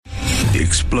The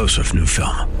explosive new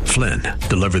film, Flynn,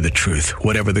 deliver the truth,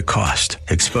 whatever the cost,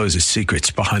 exposes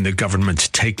secrets behind the government's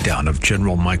takedown of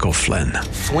General Michael Flynn.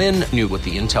 Flynn knew what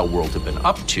the intel world had been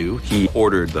up to. He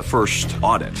ordered the first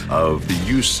audit of the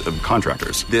use of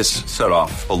contractors. This set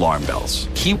off alarm bells.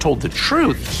 He told the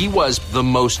truth. He was the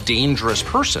most dangerous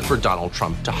person for Donald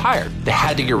Trump to hire. They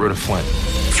had to get rid of Flynn.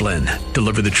 Flynn,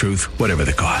 deliver the truth, whatever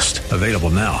the cost. Available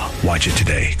now. Watch it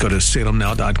today. Go to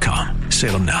salemnow.com.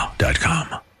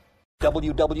 salemnow.com.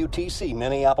 WWTC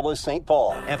Minneapolis, St.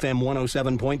 Paul, FM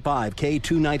 107.5,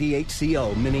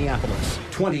 K298CO Minneapolis.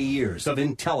 20 years of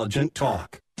intelligent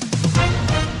talk.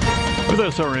 With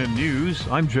SRN News,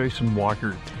 I'm Jason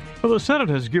Walker. Well, the Senate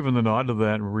has given the nod to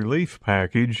that relief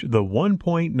package. The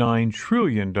 $1.9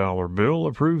 trillion bill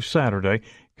approved Saturday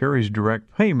carries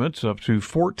direct payments up to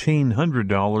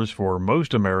 $1,400 for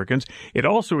most Americans. It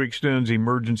also extends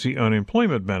emergency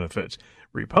unemployment benefits.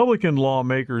 Republican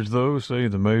lawmakers, though, say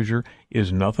the measure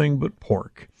is nothing but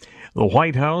pork. The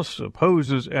White House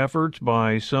opposes efforts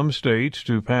by some states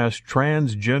to pass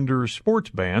transgender sports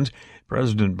bans.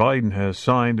 President Biden has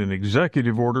signed an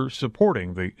executive order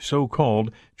supporting the so-called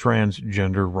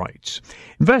transgender rights.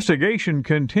 Investigation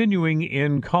continuing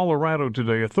in Colorado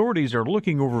today. Authorities are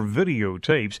looking over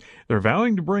videotapes. They're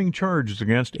vowing to bring charges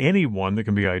against anyone that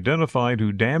can be identified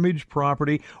who damaged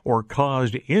property or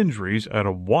caused injuries at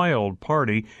a wild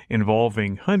party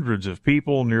involving hundreds of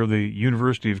people near the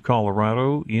University of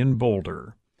Colorado in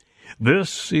Boulder.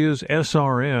 This is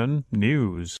SRN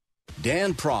News.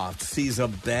 Dan Proft sees a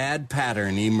bad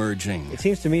pattern emerging. It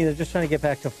seems to me they're just trying to get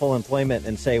back to full employment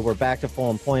and say we're back to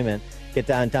full employment, get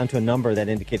down to a number that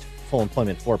indicates full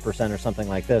employment, 4% or something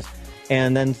like this.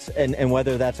 And then and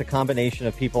whether that's a combination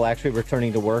of people actually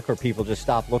returning to work or people just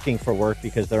stop looking for work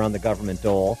because they're on the government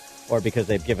dole or because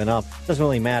they've given up, doesn't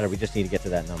really matter. We just need to get to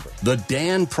that number. The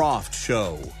Dan Proft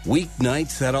Show,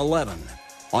 weeknights at 11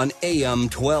 on AM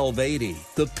 1280,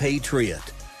 The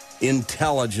Patriot,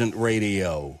 intelligent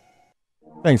radio.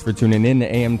 Thanks for tuning in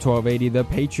to AM 1280, The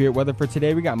Patriot. Weather for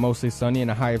today, we got mostly sunny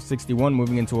and a high of 61,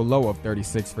 moving into a low of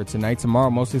 36 for tonight. Tomorrow,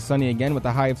 mostly sunny again with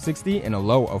a high of 60 and a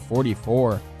low of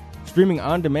 44. Streaming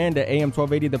on demand at AM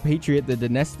 1280, The Patriot, the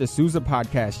Dinesh D'Souza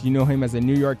podcast. You know him as a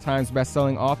New York Times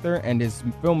bestselling author and his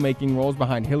filmmaking roles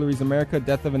behind Hillary's America,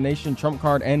 Death of a Nation, Trump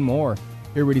Card, and more.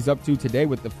 Hear what he's up to today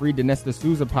with the free Dinesh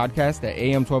D'Souza podcast at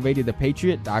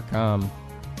am1280thepatriot.com.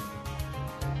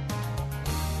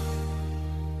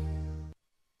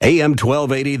 AM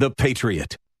 1280, The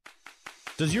Patriot.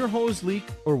 Does your hose leak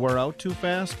or wear out too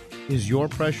fast? Is your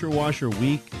pressure washer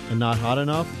weak and not hot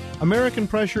enough? American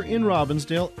Pressure in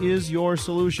Robbinsdale is your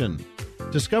solution.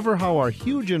 Discover how our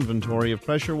huge inventory of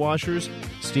pressure washers,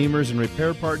 steamers, and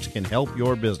repair parts can help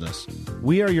your business.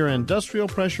 We are your industrial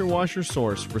pressure washer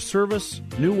source for service,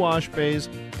 new wash bays,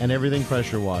 and everything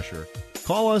pressure washer.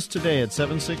 Call us today at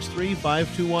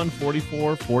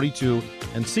 763-521-4442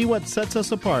 and see what sets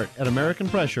us apart at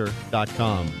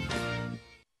AmericanPressure.com.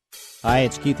 Hi,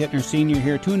 it's Keith Hittner Sr.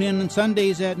 here. Tune in on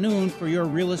Sundays at noon for your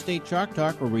Real Estate Chalk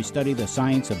Talk, where we study the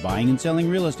science of buying and selling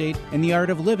real estate and the art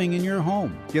of living in your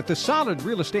home. Get the solid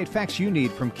real estate facts you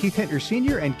need from Keith Hittner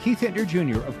Sr. and Keith Hittner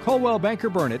Jr. of Coldwell Banker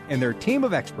Burnett and their team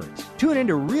of experts. Tune in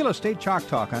to Real Estate Chalk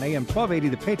Talk on AM 1280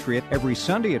 The Patriot every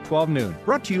Sunday at 12 noon.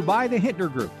 Brought to you by the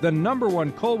Hittner Group, the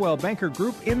 #1 Coldwell Banker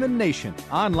Group in the nation.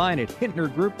 Online at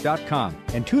HittnerGroup.com.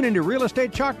 And tune in to Real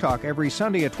Estate Chalk Talk every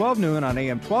Sunday at 12 noon on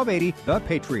AM 1280 The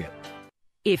Patriot.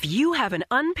 If you have an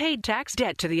unpaid tax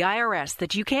debt to the IRS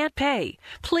that you can't pay,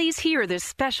 please hear this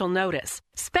special notice.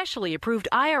 Specially approved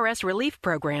IRS relief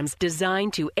programs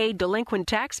designed to aid delinquent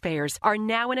taxpayers are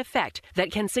now in effect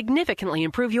that can significantly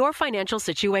improve your financial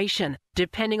situation.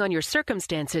 Depending on your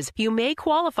circumstances, you may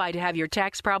qualify to have your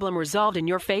tax problem resolved in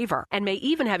your favor and may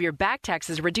even have your back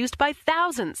taxes reduced by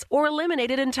thousands or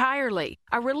eliminated entirely.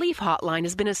 A relief hotline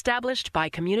has been established by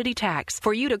Community Tax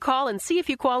for you to call and see if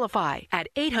you qualify at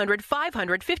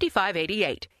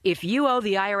 800-500-5588. If you owe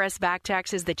the IRS back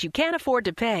taxes that you can't afford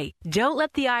to pay, don't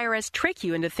let the IRS trick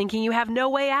you into thinking you have no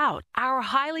way out. Our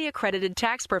highly accredited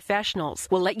tax professionals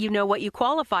will let you know what you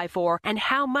qualify for and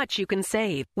how much you can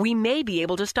save. We may be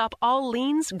able to stop all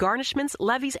liens, garnishments,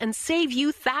 levies, and save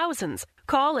you thousands.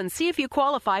 Call and see if you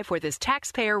qualify for this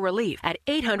taxpayer relief at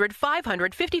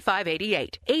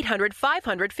 800-500-5588.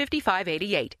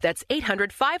 800-500-5588. That's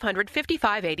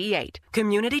 800-500-5588.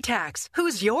 Community Tax.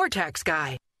 Who's your tax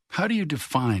guy? How do you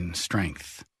define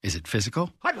strength? Is it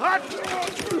physical?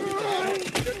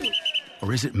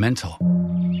 Or is it mental?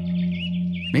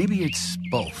 Maybe it's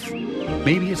both.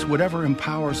 Maybe it's whatever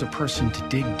empowers a person to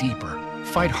dig deeper,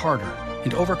 fight harder,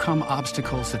 and overcome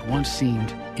obstacles that once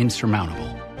seemed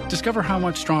insurmountable. Discover how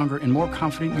much stronger and more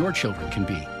confident your children can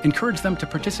be. Encourage them to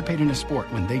participate in a sport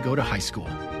when they go to high school.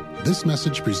 This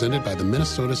message presented by the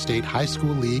Minnesota State High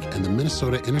School League and the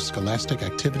Minnesota Interscholastic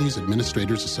Activities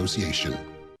Administrators Association.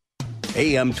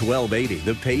 AM 1280,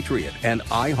 The Patriot, and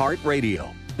iHeartRadio.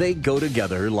 They go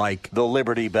together like the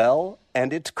Liberty Bell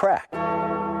and its crack.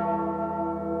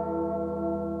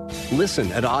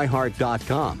 Listen at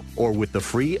iHeart.com or with the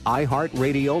free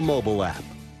iHeartRadio mobile app.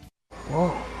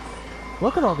 Whoa,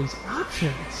 look at all these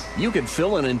options. You could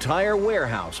fill an entire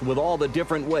warehouse with all the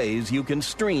different ways you can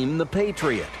stream The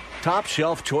Patriot. Top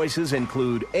shelf choices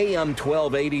include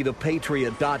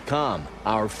AM1280thepatriot.com,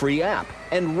 our free app,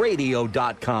 and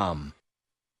radio.com.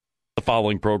 The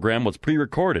following program was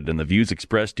pre-recorded, and the views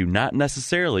expressed do not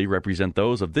necessarily represent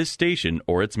those of this station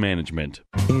or its management.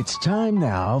 It's time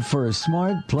now for a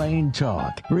smart, plain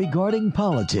talk regarding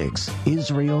politics,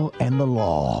 Israel, and the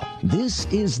law. This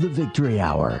is the Victory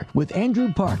Hour with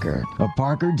Andrew Parker of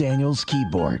Parker Daniels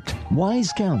Keyboard.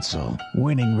 Wise counsel,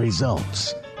 winning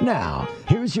results. Now,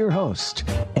 here's your host,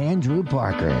 Andrew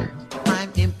Parker.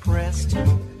 I'm impressed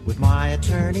with my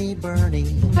attorney,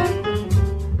 Bernie.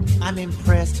 I'm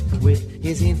impressed with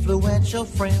his influential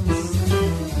friends.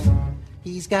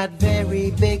 He's got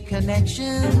very big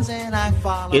connections, and I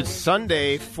follow. It's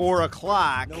Sunday, 4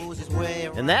 o'clock,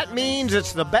 and that means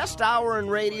it's the best hour in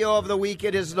radio of the week.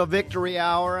 It is the Victory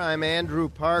Hour. I'm Andrew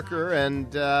Parker,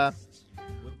 and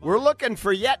we're looking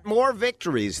for yet more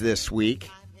victories this week.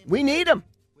 We need them.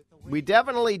 We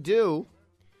definitely do.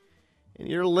 And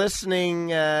you're listening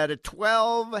to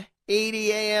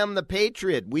 1280 AM The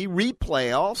Patriot. We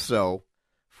replay also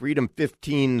Freedom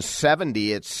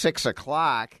 1570 at 6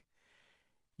 o'clock.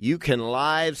 You can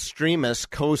live stream us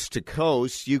coast to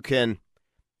coast. You can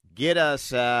get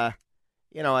us, as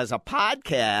a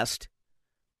podcast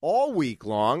all week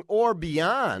long or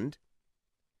beyond.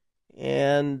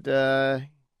 And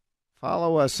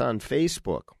follow us on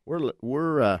Facebook.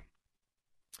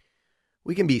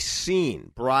 We can be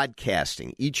seen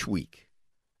broadcasting each week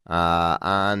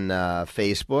on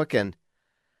Facebook. And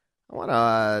I want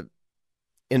to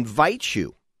invite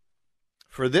you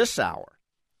for this hour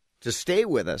to stay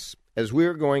with us, as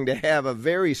we're going to have a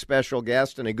very special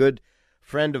guest and a good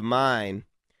friend of mine,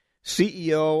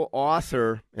 CEO,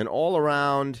 author, and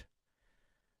all-around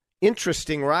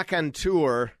interesting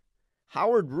raconteur,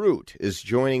 Howard Root, is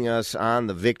joining us on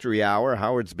the Victory Hour.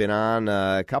 Howard's been on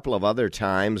a couple of other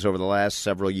times over the last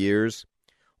several years.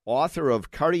 Author of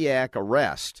Cardiac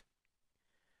Arrest,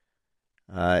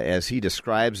 as he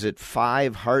describes it,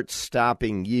 5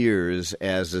 heart-stopping years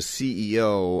as a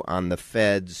CEO on the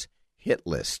Fed's hit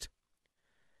list.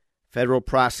 Federal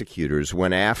prosecutors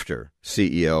went after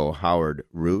CEO Howard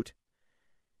Root.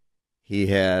 He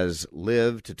has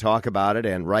lived to talk about it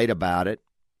and write about it,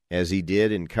 as he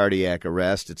did in Cardiac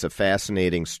Arrest. It's a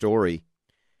fascinating story,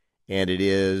 and it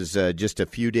is just a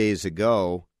few days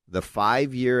ago, the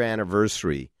 5-year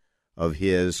anniversary of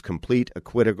his complete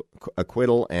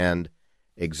acquittal and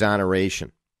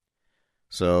exoneration.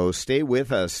 So stay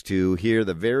with us to hear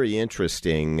the very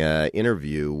interesting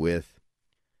interview with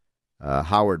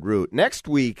Howard Root. Next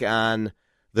week on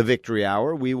the Victory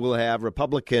Hour, we will have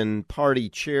Republican Party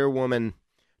Chairwoman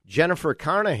Jennifer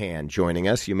Carnahan joining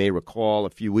us. You may recall a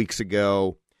few weeks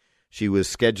ago she was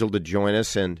scheduled to join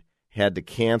us and had to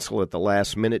cancel at the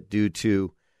last minute due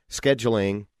to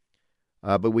scheduling.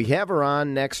 But we have her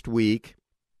on next week.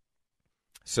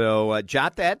 So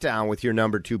jot that down with your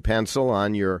number 2 pencil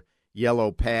on your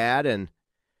yellow pad, and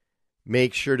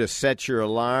make sure to set your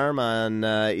alarm on,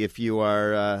 if you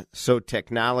are so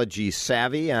technology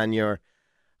savvy, on your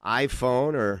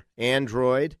iPhone or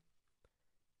Android.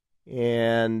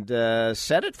 And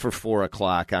set it for 4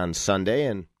 o'clock on Sunday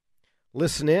and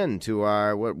listen in to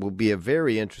our what will be a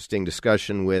very interesting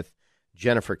discussion with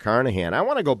Jennifer Carnahan. I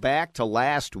want to go back to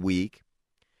last week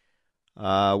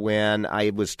when I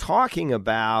was talking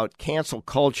about cancel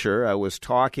culture. I was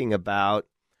talking about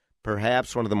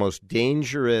perhaps one of the most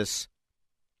dangerous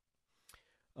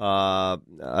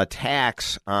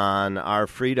attacks on our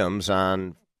freedoms,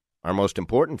 on our most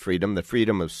important freedom, the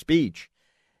freedom of speech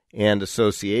and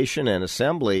association and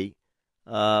assembly,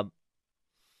 and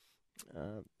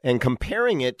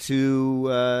comparing it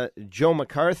to Joe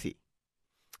McCarthy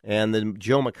and the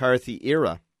Joe McCarthy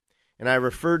era. And I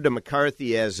referred to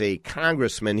McCarthy as a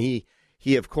congressman. He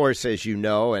of course, as you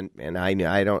know, and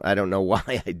I don't know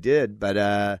why I did,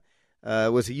 but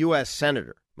was a U.S.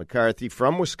 Senator. McCarthy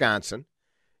from Wisconsin.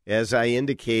 As I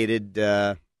indicated,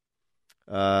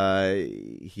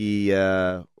 he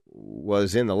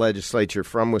was in the legislature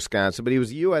from Wisconsin, but he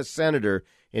was a U.S. Senator,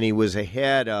 and he was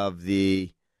head of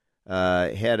the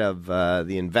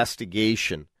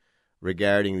investigation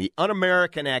regarding the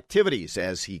un-American activities,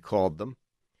 as he called them,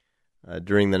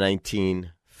 during the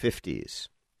 1950s.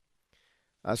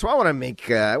 So I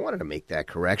wanted to make that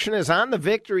correction. As on the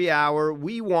Victory Hour,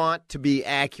 we want to be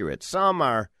accurate. Some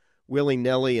are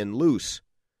willy-nilly and loose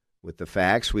with the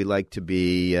facts. We like to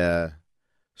be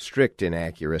strict in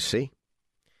accuracy.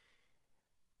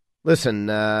 Listen,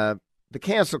 the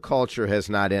cancel culture has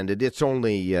not ended. It's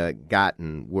only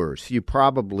gotten worse. You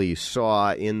probably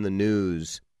saw in the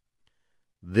news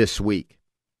this week,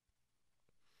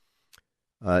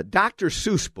 Dr.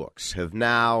 Seuss books have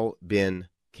now been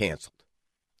canceled.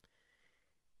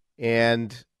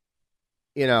 And,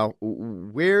 you know,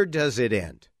 where does it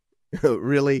end?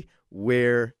 Really,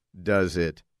 where does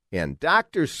it end?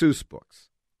 Dr. Seuss books.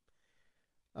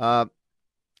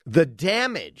 The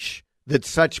damage that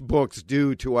such books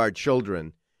do to our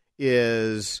children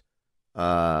is,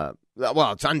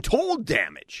 it's untold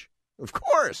damage, of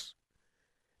course.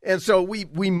 And so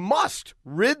we must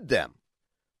rid them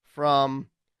from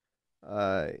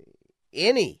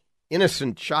any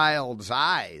innocent child's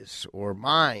eyes or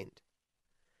mind.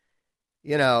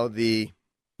 You know, the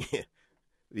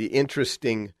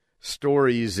interesting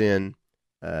stories in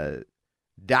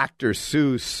Dr.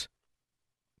 Seuss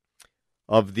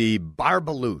of the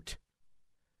Barbaloot,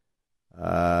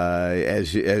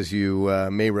 as you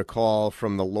may recall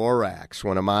from the Lorax,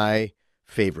 one of my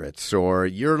favorites, or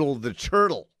Yertle the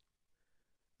Turtle.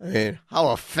 I mean, how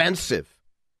offensive,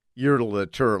 Yertle the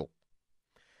Turtle.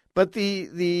 But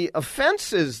the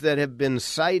offenses that have been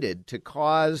cited to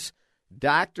cause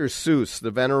Dr. Seuss,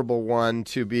 the Venerable One,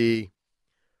 to be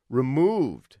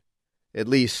removed, at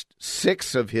least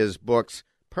 6 of his books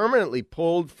permanently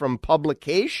pulled from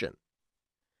publication.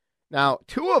 Now,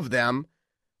 2 of them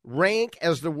rank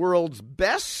as the world's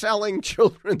best-selling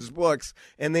children's books,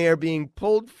 and they are being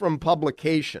pulled from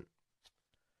publication.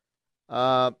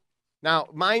 Now,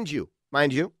 mind you,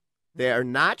 they are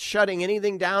not shutting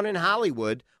anything down in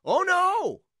Hollywood. Oh,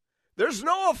 no, there's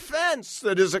no offense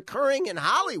that is occurring in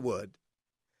Hollywood.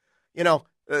 You know,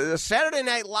 Saturday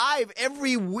Night Live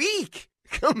every week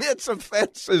commits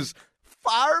offenses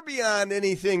far beyond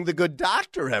anything The Good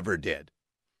Doctor ever did.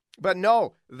 But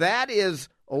no, that is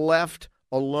left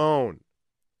alone.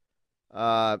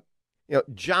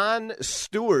 Jon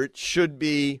Stewart should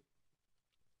be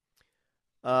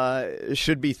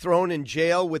thrown in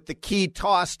jail with the key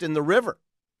tossed in the river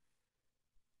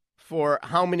for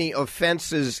how many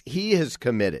offenses he has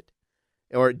committed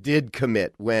or did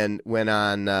commit when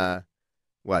on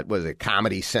what was it,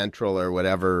 Comedy Central or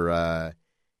whatever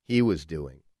he was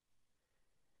doing.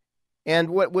 And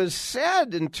what was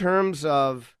said in terms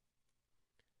of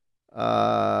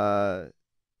the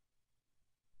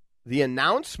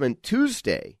announcement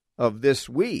Tuesday of this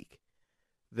week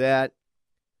that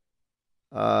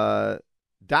Dr.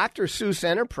 Seuss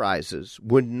Enterprises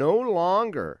would no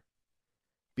longer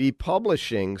be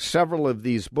publishing several of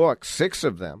these books, 6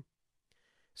 of them.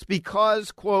 It's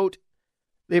because, quote,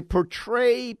 they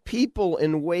portray people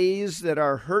in ways that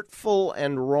are hurtful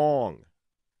and wrong.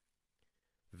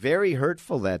 Very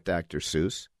hurtful, that, Dr.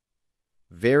 Seuss.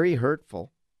 Very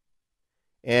hurtful.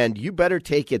 And you better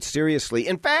take it seriously.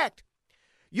 In fact,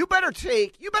 you better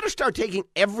start taking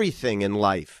everything in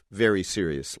life very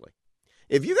seriously.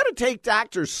 If you're going to take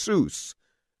Dr. Seuss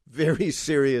very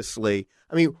seriously,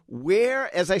 I mean,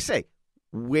 as I say,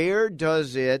 where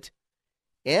does it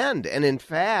end? And in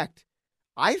fact,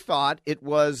 I thought it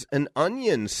was an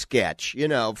Onion sketch,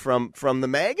 from the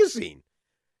magazine.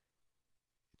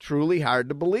 Truly hard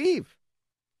to believe.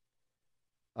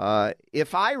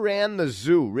 If I ran the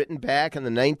zoo, written back in the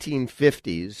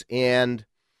 1950s, and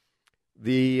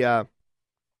the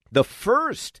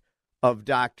first of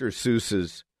Dr.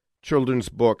 Seuss's children's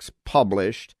books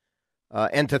published,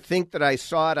 and to think that I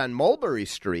saw it on Mulberry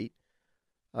Street,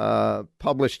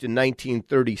 published in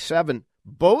 1937,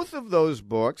 both of those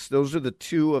books, those are the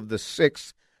 2 of the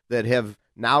 6 that have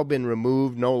now been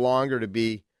removed, no longer to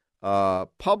be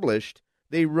published.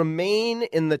 They remain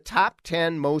in the top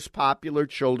 10 most popular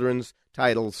children's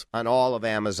titles on all of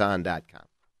Amazon.com.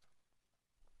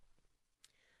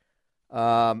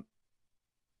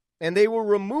 And they were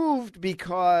removed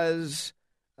because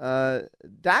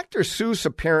Dr. Seuss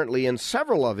apparently in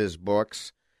several of his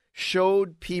books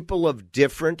showed people of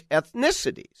different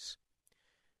ethnicities.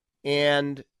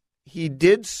 And he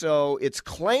did so, it's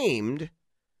claimed,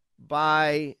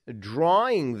 by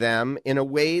drawing them in a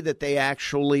way that they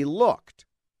actually looked.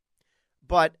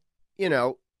 But,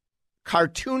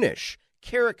 cartoonish,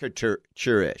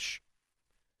 caricature-ish.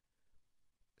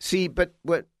 See, but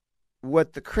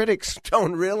what the critics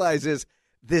don't realize is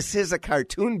this is a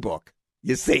cartoon book,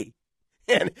 you see.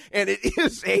 And it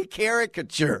is a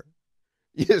caricature,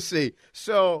 you see.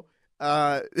 So,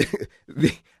 that's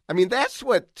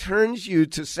what turns you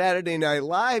to Saturday Night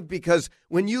Live, because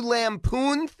when you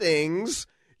lampoon things,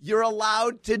 you're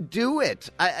allowed to do it.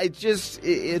 It's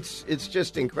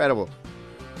just incredible.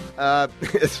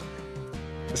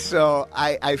 So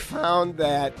I found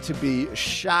that to be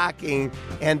shocking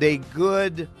and a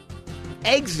good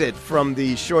exit from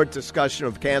the short discussion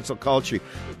of cancel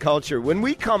culture. When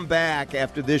we come back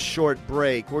after this short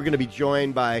break, we're going to be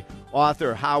joined by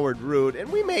author Howard Root,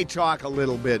 and we may talk a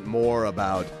little bit more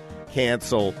about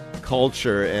cancel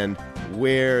culture and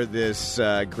where this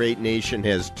great nation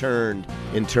has turned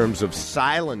in terms of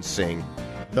silencing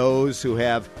those who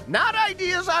have not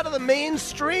ideas out of the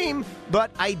mainstream,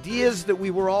 but ideas that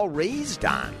we were all raised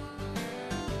on.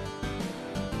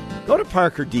 Go to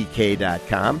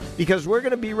ParkerDK.com, because we're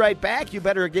going to be right back. You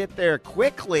better get there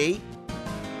quickly.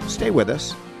 Stay with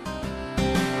us.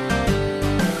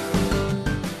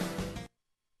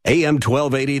 AM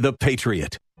 1280, The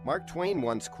Patriot. Mark Twain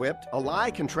once quipped, "A lie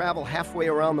can travel halfway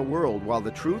around the world while the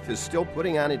truth is still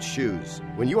putting on its shoes.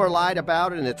 When you are lied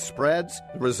about and it spreads,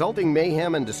 the resulting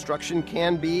mayhem and destruction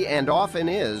can be, and often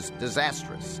is,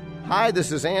 disastrous." Hi,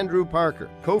 this is Andrew Parker,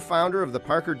 co-founder of the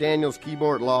Parker Daniels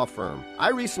Keyboard Law Firm. I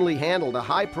recently handled a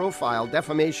high-profile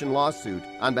defamation lawsuit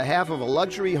on behalf of a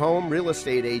luxury home real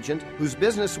estate agent whose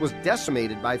business was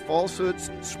decimated by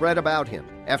falsehoods spread about him.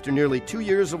 After nearly 2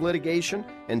 years of litigation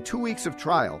and 2 weeks of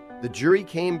trial, the jury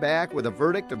came back with a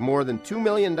verdict of more than $2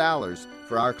 million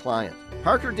for our client.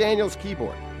 Parker Daniels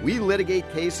Keyboard. We litigate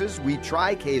cases, we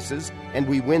try cases, and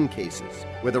we win cases.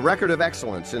 With a record of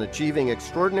excellence in achieving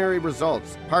extraordinary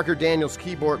results, Parker Daniels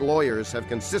Keyboard lawyers have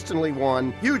consistently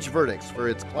won huge verdicts for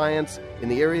its clients in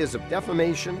the areas of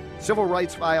defamation, civil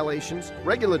rights violations,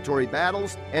 regulatory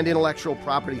battles, and intellectual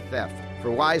property theft. For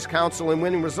wise counsel and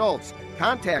winning results,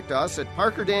 contact us at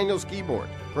Parker Daniels Keyboard,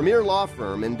 premier law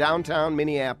firm in downtown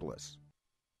Minneapolis.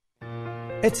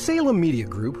 At Salem Media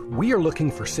Group, we are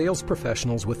looking for sales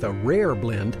professionals with a rare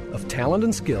blend of talent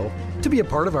and skill to be a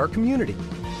part of our community.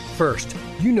 First,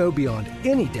 you know beyond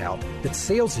any doubt that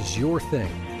sales is your thing.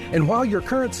 And while your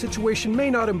current situation may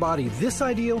not embody this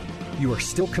ideal, you are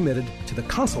still committed to the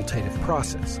consultative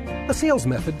process, a sales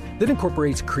method that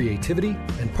incorporates creativity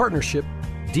and partnership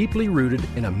deeply rooted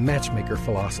in a matchmaker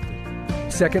philosophy.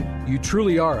 Second, you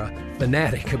truly are a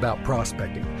fanatic about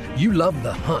prospecting. You love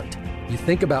the hunt. You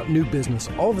think about new business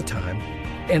all the time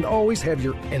and always have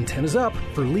your antennas up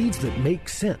for leads that make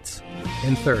sense.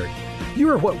 And third, you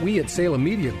are what we at Salem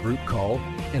Media Group call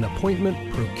an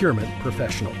appointment procurement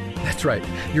professional. That's right.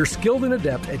 You're skilled and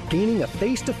adept at gaining a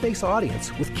face-to-face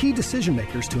audience with key decision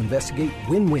makers to investigate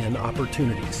win-win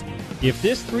opportunities. If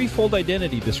this threefold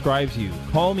identity describes you,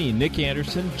 call me, Nick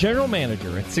Anderson, General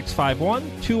Manager, at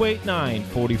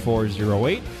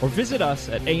 651-289-4408, or visit us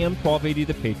at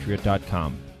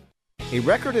am1280thepatriot.com. A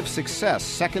record of success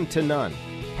second to none.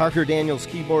 Parker Daniels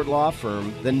Keyboard Law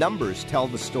Firm, the numbers tell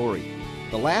the story.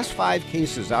 The last 5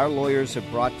 cases our lawyers have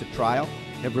brought to trial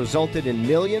have resulted in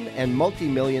million and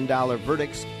multi-million-dollar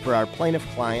verdicts for our plaintiff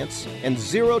clients and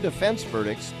 0 defense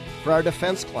verdicts for our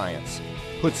defense clients.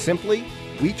 Put simply,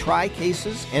 we try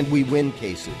cases and we win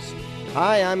cases.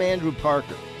 Hi, I'm Andrew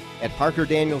Parker. At Parker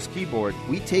Daniels Keyboard,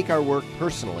 we take our work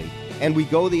personally and we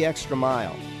go the extra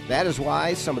mile. That is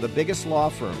why some of the biggest law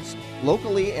firms,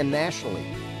 locally and nationally,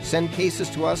 send cases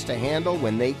to us to handle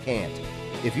when they can't.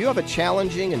 If you have a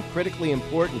challenging and critically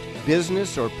important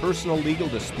business or personal legal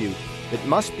dispute that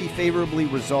must be favorably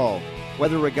resolved,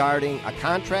 whether regarding a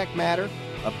contract matter,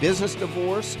 a business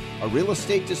divorce, a real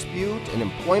estate dispute, an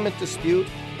employment dispute,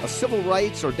 a civil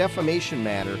rights or defamation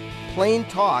matter, plain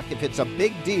talk, if it's a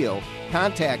big deal,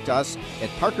 contact us at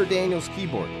Parker Daniels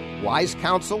Keyboard. Wise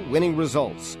counsel, winning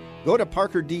results. Go to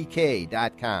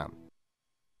ParkerDK.com.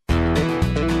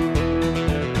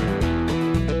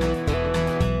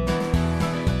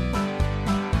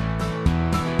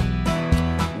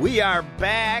 We are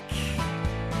back.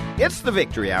 It's the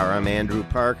Victory Hour. I'm Andrew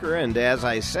Parker, and as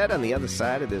I said on the other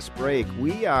side of this break,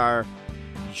 we are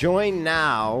joined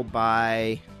now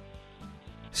by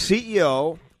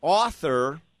CEO,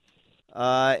 author,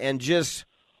 and just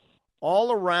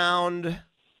all-around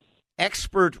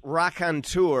expert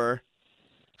raconteur,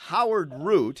 Howard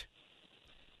Root,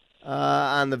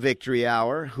 on the Victory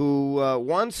Hour, who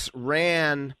once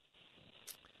ran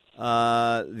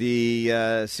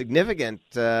the significant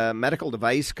medical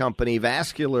device company,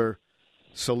 Vascular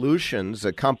Solutions,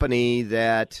 a company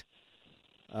that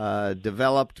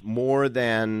developed more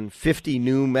than 50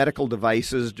 new medical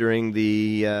devices during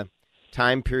the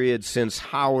time period since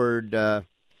Howard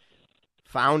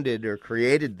founded or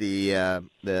created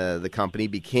the company,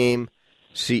 became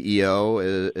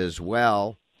CEO as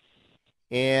well.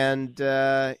 And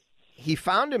he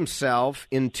found himself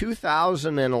in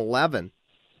 2011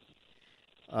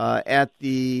 at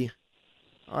the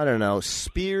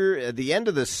spear, at the end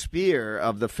of the spear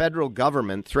of the federal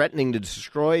government threatening to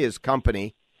destroy his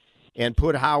company and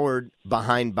put Howard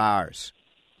behind bars.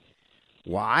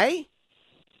 Why?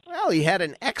 Well, he had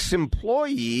an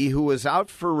ex-employee who was out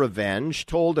for revenge,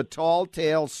 told a tall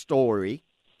tale story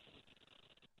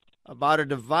about a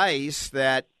device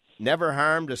that never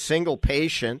harmed a single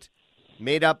patient,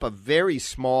 made up a very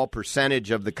small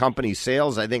percentage of the company's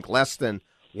sales, I think less than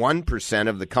 1%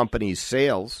 of the company's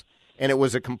sales, and it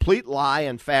was a complete lie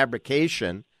and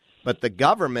fabrication, but the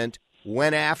government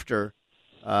went after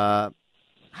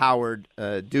Howard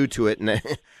due to it, and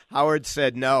Howard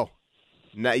said, no,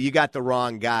 you got the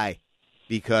wrong guy,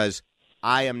 because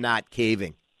I am not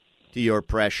caving to your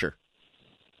pressure.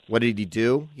 What did he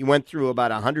do? He went through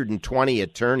about 120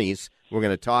 attorneys, we're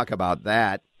going to talk about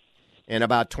that, and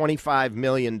about $25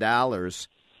 million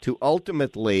to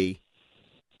ultimately,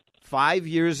 5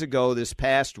 years ago this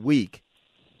past week,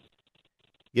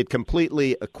 get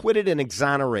completely acquitted and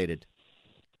exonerated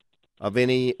of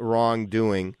any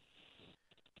wrongdoing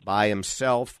by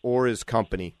himself or his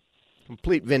company.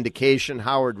 Complete vindication.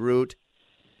 Howard Root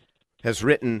has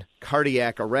written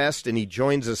Cardiac Arrest, and he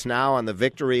joins us now on the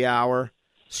Victory Hour,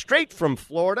 straight from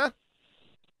Florida.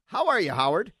 How are you,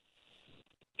 Howard?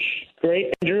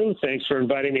 Great, Andrew. Thanks for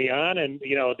inviting me on. And,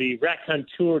 the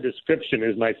raconteur description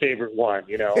is my favorite one.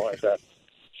 As a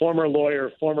former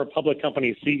lawyer, former public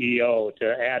company CEO,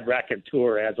 to add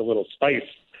raconteur adds a little spice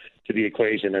to the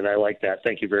equation, and I like that.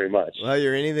 Thank you very much. Well,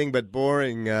 you're anything but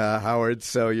boring, Howard,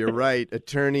 so you're right.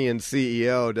 Attorney and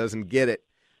CEO doesn't get it.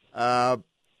 I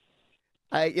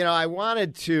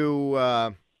wanted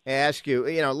to ask you,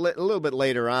 a little bit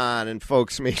later on, and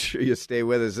folks, make sure you stay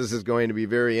with us. This is going to be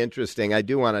very interesting. I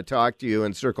do want to talk to you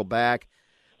and circle back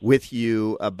with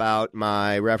you about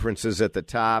my references at the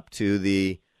top to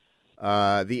the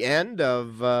end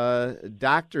of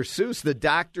Dr. Seuss, the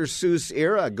Dr. Seuss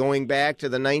era, going back to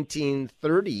the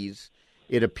 1930s,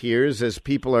 it appears, as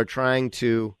people are trying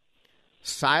to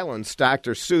silence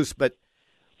Dr. Seuss. But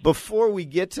before we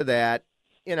get to that,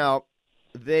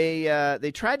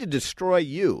 they tried to destroy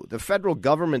you. The federal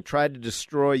government tried to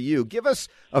destroy you. Give us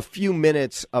a few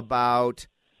minutes about,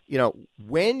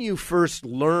 when you first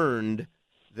learned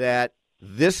that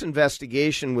this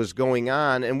investigation was going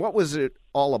on, and what was it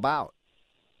all about?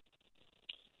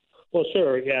 Well,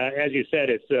 sure. Yeah, as you said,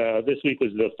 it's this week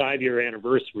was the 5-year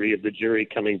anniversary of the jury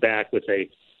coming back with a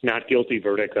not guilty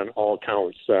verdict on all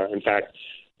counts. In fact,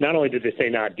 not only did they say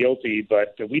not guilty,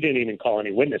 but we didn't even call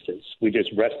any witnesses. We just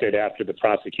rested after the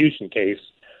prosecution case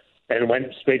and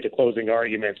went straight to closing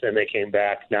arguments, and they came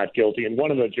back not guilty. And one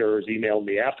of the jurors emailed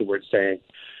me afterwards saying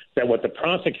that what the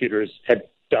prosecutors had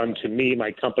done to me,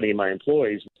 my company, my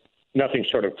employees, nothing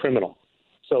short of criminal.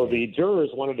 So the jurors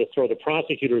wanted to throw the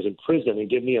prosecutors in prison and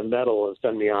give me a medal and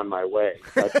send me on my way.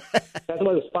 But that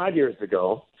was 5 years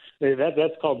ago.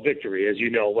 That's called victory, as you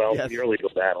know well, yes. From your legal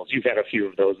battles. You've had a few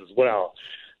of those as well.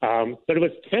 But it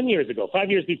was 10 years ago, 5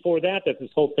 years before that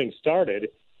this whole thing started.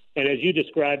 And as you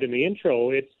described in the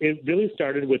intro, it really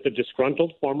started with a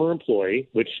disgruntled former employee,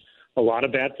 which a lot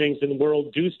of bad things in the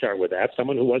world do start with that.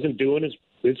 Someone who wasn't doing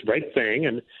his right thing,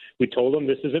 and we told him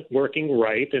this isn't working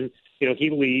right, and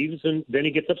he leaves, and then he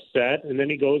gets upset, and then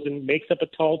he goes and makes up a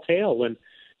tall tale and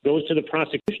goes to the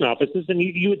prosecution offices. And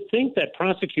you would think that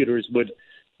prosecutors would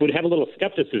have a little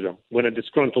skepticism when a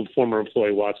disgruntled former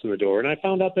employee walks in the door, and I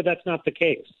found out that that's not the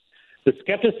case. The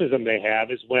skepticism they have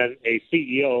is when a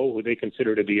CEO, who they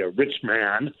consider to be a rich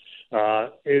man,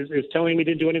 is telling me he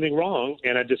didn't do anything wrong,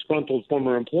 and a disgruntled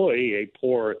former employee, a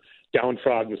poor,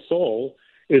 downtrodden soul,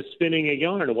 is spinning a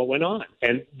yarn of what went on.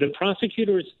 And the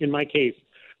prosecutors, in my case,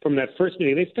 from that first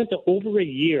meeting, they spent over a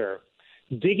year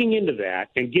digging into that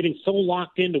and getting so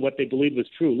locked into what they believed was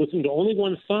true, listening to only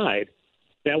one side,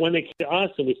 that when they came to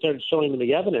us and we started showing them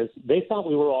the evidence, they thought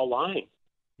we were all lying.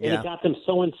 And it got them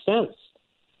so incensed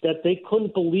that they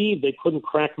couldn't believe they couldn't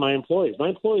crack my employees. My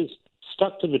employees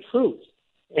stuck to the truth.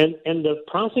 And the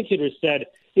prosecutors said,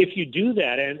 if you do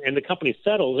that and the company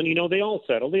settles, and they all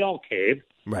settle, they all cave,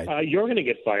 right. You're going to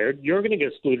get fired, you're going to get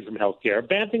excluded from health care,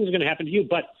 bad things are going to happen to you.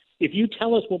 But if you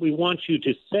tell us what we want you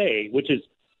to say, which is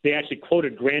they actually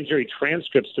quoted grand jury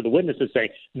transcripts to the witnesses saying,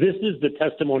 this is the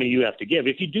testimony you have to give.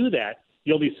 If you do that,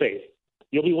 you'll be safe.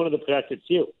 You'll be one of the protected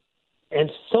few.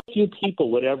 And so few people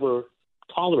would ever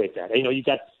tolerate that. You've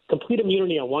got complete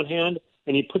immunity on one hand,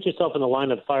 and you put yourself in the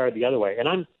line of fire the other way. And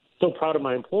I'm so proud of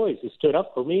my employees who stood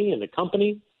up for me and the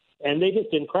company and they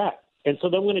just didn't crack. And so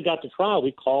then when it got to trial,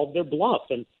 we called their bluff,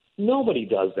 and nobody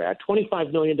does that.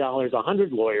 $25 million,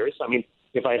 100 lawyers. I mean,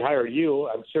 if I'd hired you,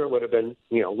 I'm sure it would have been,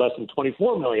 less than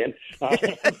 $24 million.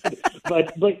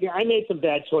 But I made some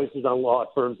bad choices on law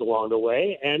firms along the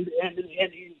way,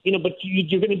 but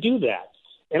you're going to do that.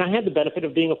 And I had the benefit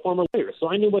of being a former lawyer, so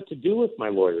I knew what to do with my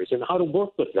lawyers and how to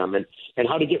work with them and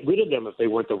how to get rid of them if they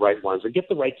weren't the right ones or get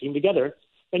the right team together.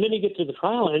 And then you get to the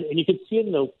trial, and you can see it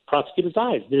in the prosecutor's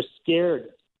eyes. They're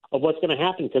scared of what's going to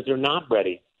happen because they're not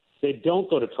ready. They don't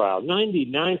go to trial.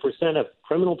 99% of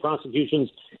criminal prosecutions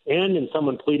end in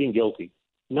someone pleading guilty,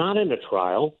 not in a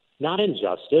trial, not in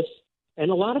justice. And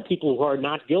a lot of people who are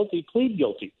not guilty plead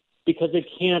guilty because they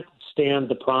can't stand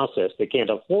the process. They can't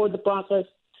afford the process,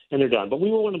 and they're done. But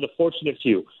we were one of the fortunate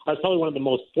few. I was probably one of the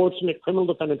most fortunate criminal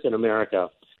defendants in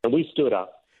America, and we stood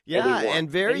up. Yeah, and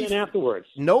then afterwards,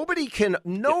 nobody can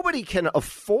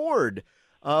afford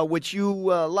which you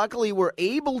luckily were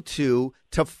able to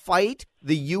fight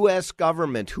the U.S.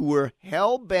 government, who were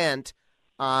hell-bent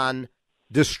on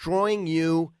destroying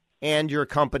you and your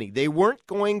company. They weren't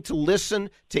going to listen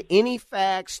to any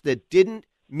facts that didn't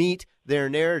meet their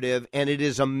narrative, and it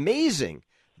is amazing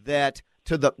that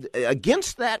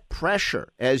against that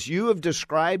pressure, as you have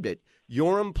described it,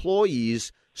 your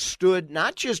employees stood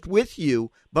not just with you,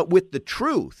 but with the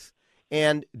truth,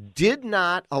 and did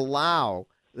not allow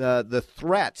the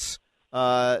threats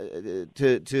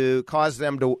to cause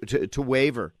them to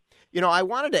waver. I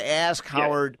wanted to ask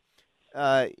Howard,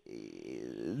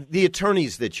 the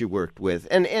attorneys that you worked with,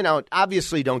 and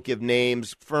obviously don't give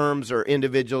names, firms or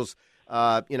individuals.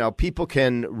 People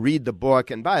can read the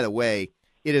book, and by the way,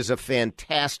 it is a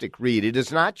fantastic read. It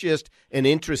is not just an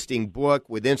interesting book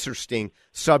with interesting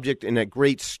subject and a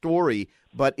great story,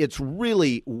 but it's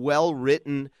really well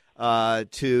written.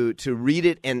 To read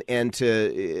it and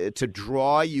to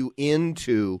draw you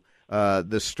into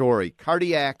the story.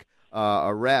 Cardiac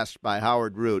Arrest by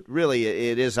Howard Root. Really,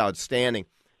 it is outstanding.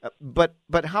 But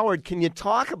Howard, can you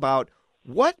talk about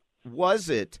what was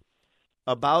it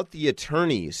about the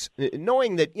attorneys,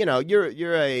 knowing that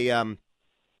you're a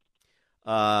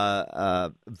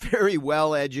very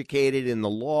well educated in the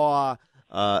law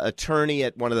attorney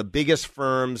at one of the biggest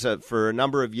firms for a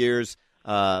number of years.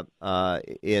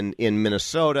 In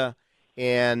Minnesota,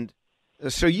 and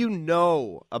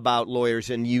so about lawyers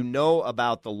and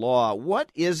about the law.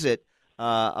 What is it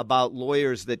about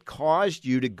lawyers that caused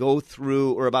you to go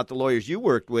through, or about the lawyers you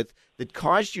worked with that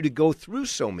caused you to go through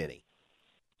so many?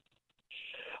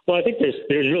 Well, I think there's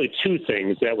really two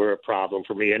things that were a problem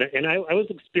for me, and I was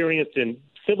experienced in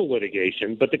civil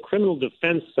litigation, but the criminal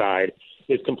defense side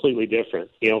is completely different.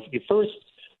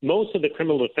 Most of the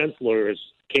criminal defense lawyers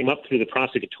came up through the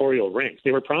prosecutorial ranks. They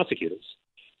were prosecutors,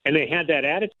 and they had that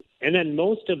attitude. And then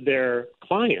most of their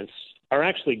clients are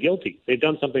actually guilty. They've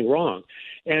done something wrong.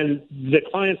 And the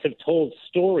clients have told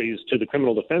stories to the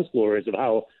criminal defense lawyers of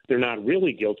how they're not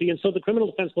really guilty. And so the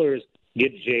criminal defense lawyers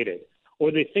get jaded,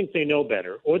 or they think they know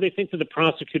better, or they think that the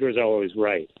prosecutors are always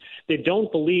right. They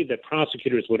don't believe that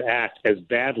prosecutors would act as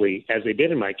badly as they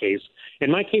did in my case.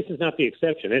 And my case is not the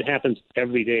exception. It happens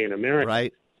every day in America.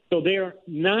 Right. So they're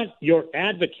not your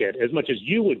advocate as much as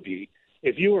you would be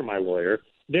if you were my lawyer.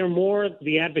 They're more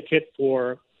the advocate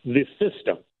for the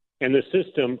system, and the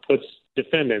system puts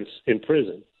defendants in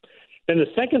prison. Then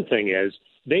the second thing is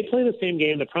they play the same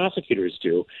game the prosecutors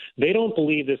do. They don't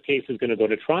believe this case is going to go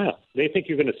to trial. They think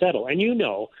you're going to settle. And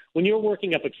when you're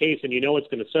working up a case and you know it's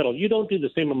going to settle, you don't do the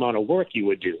same amount of work you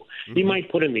would do. Mm-hmm. You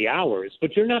might put in the hours,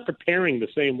 but you're not preparing the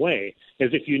same way as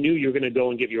if you knew you were going to go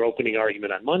and give your opening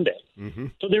argument on Monday. Mm-hmm.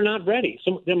 So they're not ready.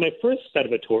 So then my first set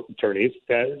of attorneys,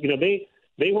 they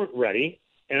weren't ready,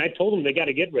 and I told them they got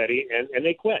to get ready, and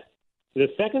they quit. The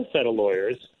second set of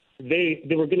lawyers, they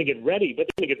were going to get ready, but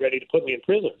they were going to get ready to put me in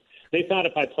prison. They thought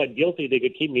if I pled guilty, they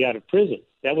could keep me out of prison.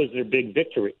 That was their big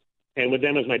victory. And with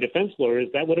them as my defense lawyers,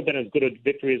 that would have been as good a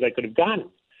victory as I could have gotten.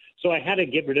 So I had to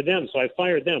get rid of them. So I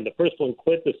fired them. The first one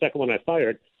quit. The second one I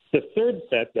fired. The third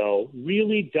set, though,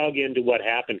 really dug into what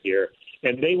happened here,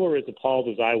 and they were as appalled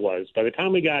as I was. By the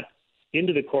time we got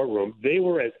into the courtroom, they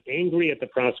were as angry at the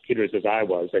prosecutors as I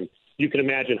was, and you can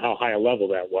imagine how high a level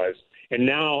that was. And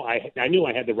now I knew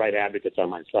I had the right advocates on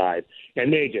my side,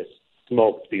 and they just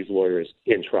smoked these lawyers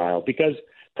in trial because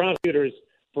prosecutors,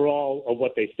 for all of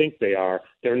what they think they are,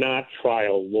 they're not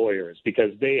trial lawyers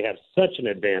because they have such an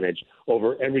advantage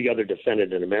over every other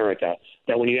defendant in America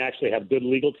that when you actually have a good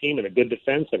legal team and a good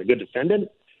defense and a good defendant,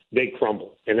 they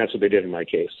crumble. And that's what they did in my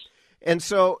case. And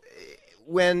so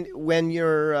when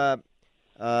you're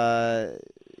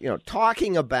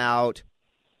talking about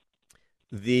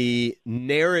the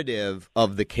narrative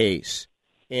of the case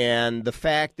And the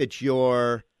fact that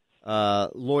your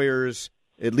lawyers,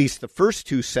 at least the first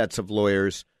two sets of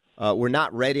lawyers, were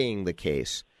not readying the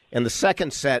case, and the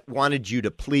second set wanted you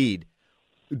to plead.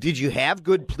 Did you have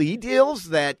good plea deals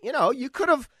that, you could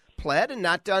have pled and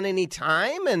not done any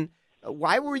time? And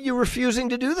why were you refusing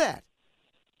to do that?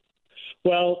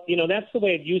 Well, that's the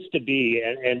way it used to be,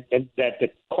 and that the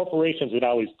corporations would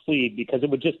always plead because it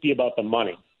would just be about the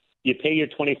money. You pay your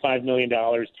 $25 million,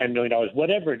 $10 million,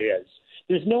 whatever it is.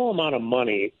 There's no amount of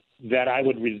money that I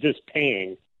would resist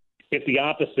paying if the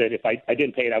opposite, if I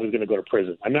didn't pay it, I was going to go to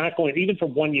prison. I'm not going, even for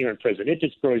 1 year in prison. It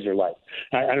destroys your life.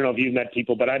 I don't know if you've met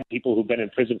people, but I have people who've been in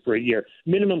prison for a year,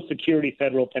 minimum security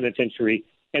federal penitentiary,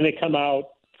 and they come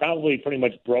out probably pretty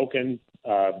much broken,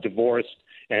 divorced,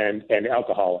 and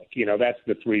alcoholic. That's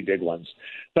the three big ones.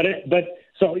 But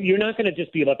so you're not going to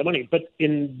just be about the money. But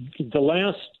in the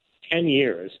last 10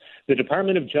 years, the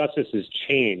Department of Justice has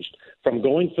changed from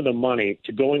going for the money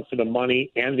to going for the money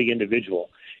and the individual.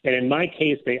 And in my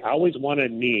case, they always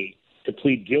wanted me to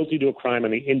plead guilty to a crime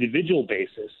on the individual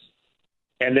basis,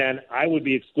 and then I would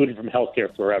be excluded from health care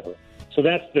forever. So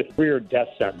that's the career death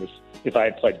sentence if I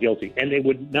had pled guilty. And they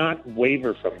would not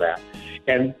waver from that.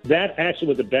 And that actually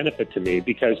was a benefit to me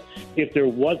because if there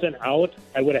was an out,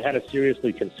 I would have had to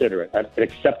seriously consider it, an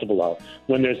acceptable out.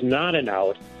 When there's not an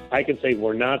out, I can say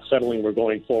we're not settling, we're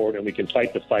going forward, and we can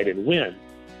fight the fight and win.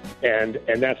 And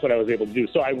that's what I was able to do.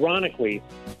 So ironically,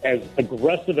 as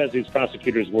aggressive as these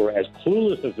prosecutors were, as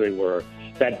clueless as they were,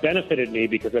 that benefited me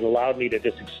because it allowed me to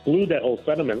just exclude that whole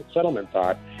settlement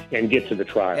thought and get to the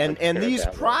trial. And these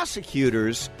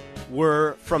prosecutors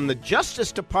were from the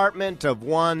Justice Department of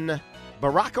one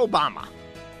Barack Obama,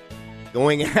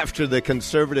 going after the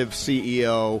conservative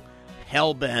CEO,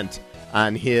 hell-bent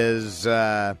on his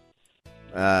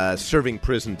serving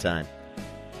prison time.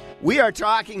 We are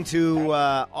talking to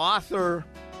author,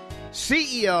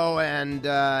 CEO, and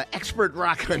expert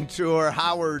raconteur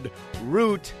Howard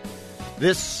Root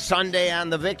this Sunday on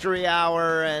the Victory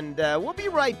Hour, and we'll be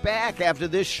right back after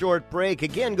this short break.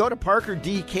 Again, go to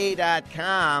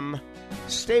parkerdk.com.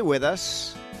 Stay with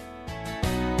us.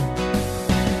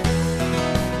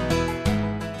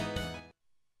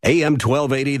 AM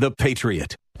 1280, The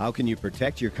Patriot. How can you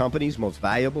protect your company's most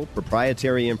valuable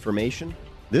proprietary information?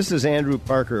 This is Andrew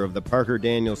Parker of the Parker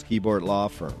Daniels Keyboard Law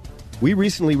Firm. We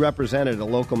recently represented a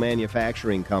local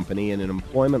manufacturing company in an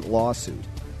employment lawsuit.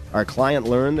 Our client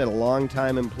learned that a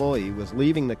longtime employee was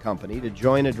leaving the company to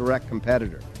join a direct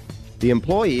competitor. The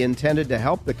employee intended to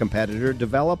help the competitor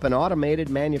develop an automated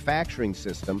manufacturing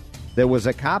system that was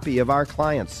a copy of our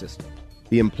client's system.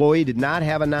 The employee did not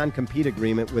have a non-compete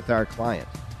agreement with our client.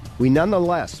 We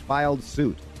nonetheless filed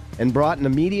suit and brought an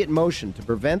immediate motion to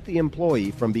prevent the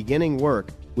employee from beginning work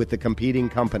with the competing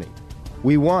company.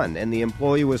 We won, and the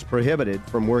employee was prohibited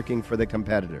from working for the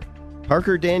competitor.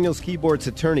 Parker Daniels Keyboard's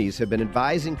attorneys have been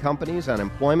advising companies on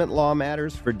employment law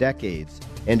matters for decades.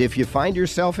 And if you find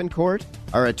yourself in court,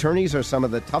 our attorneys are some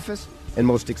of the toughest and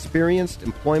most experienced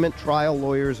employment trial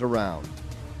lawyers around.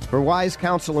 For wise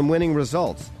counsel and winning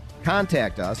results,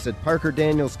 contact us at Parker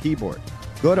Daniels Keyboard.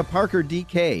 Go to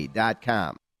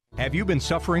parkerdk.com. Have you been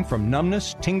suffering from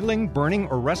numbness, tingling, burning,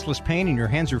 or restless pain in your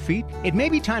hands or feet? It may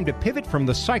be time to pivot from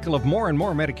the cycle of more and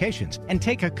more medications and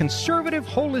take a conservative,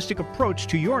 holistic approach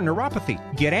to your neuropathy.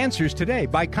 Get answers today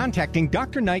by contacting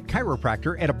Dr. Knight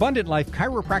Chiropractor at Abundant Life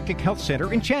Chiropractic Health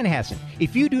Center in Chanhassen.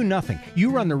 If you do nothing,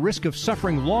 you run the risk of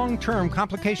suffering long-term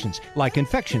complications like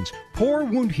infections, poor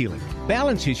wound healing,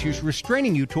 balance issues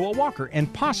restraining you to a walker,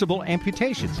 and possible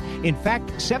amputations. In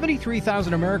fact,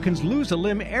 73,000 Americans lose a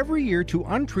limb every year to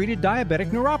untreated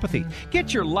diabetic neuropathy.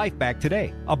 Get your life back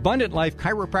today. Abundant Life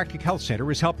Chiropractic Health Center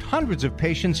has helped hundreds of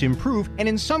patients improve and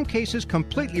in some cases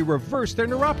completely reverse their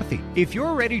neuropathy. If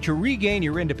you're ready to regain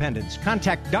your independence,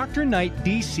 contact Dr. Knight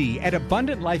DC at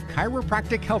Abundant Life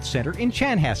Chiropractic Health Center in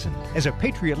Chanhassen. As a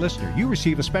Patriot listener, you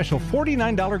receive a special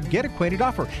 $49 Get Acquainted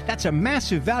offer. That's a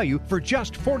massive value for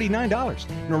just $49.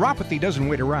 Neuropathy doesn't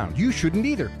wait around. You shouldn't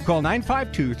either. Call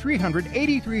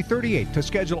 952-300-8338 to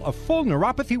schedule a full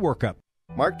neuropathy workup.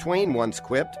 Mark Twain once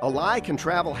quipped, "A lie can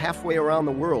travel halfway around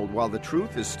the world while the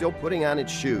truth is still putting on its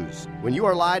shoes. When you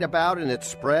are lied about and it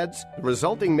spreads, the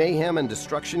resulting mayhem and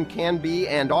destruction can be,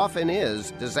 and often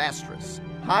is, disastrous."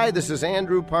 Hi, this is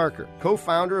Andrew Parker,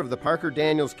 co-founder of the Parker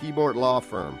Daniels Keyboard Law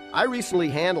Firm. I recently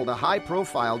handled a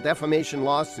high-profile defamation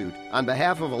lawsuit on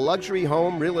behalf of a luxury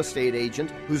home real estate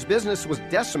agent whose business was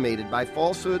decimated by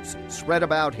falsehoods spread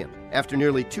about him. After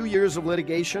nearly 2 years of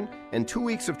litigation and 2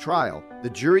 weeks of trial, the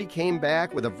jury came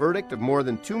back with a verdict of more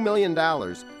than $2 million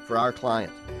for our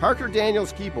client. Parker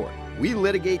Daniels Keyboard, We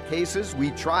litigate cases,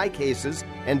 we try cases,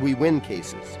 and we win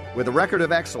cases. With a record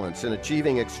of excellence in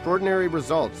achieving extraordinary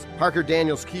results, Parker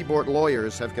Daniels Keyboard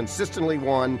Lawyers have consistently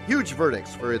won huge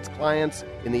verdicts for its clients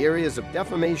in the areas of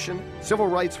defamation, civil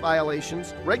rights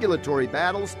violations, regulatory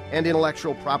battles, and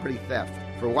intellectual property theft.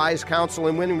 For wise counsel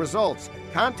and winning results,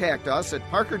 contact us at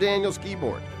Parker Daniels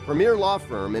Keyboard, premier law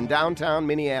firm in downtown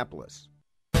Minneapolis.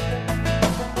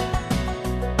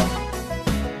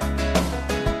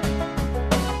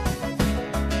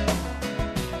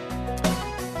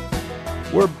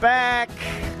 We're back.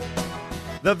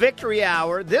 The Victory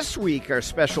Hour. This week, our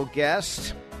special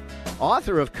guest,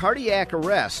 author of Cardiac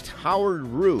Arrest, Howard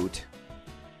Root,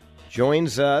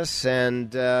 joins us,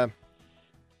 and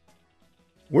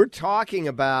we're talking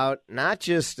about not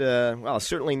just,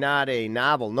 certainly not a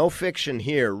novel, no fiction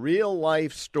here,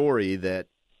 real-life story that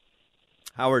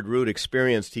Howard Root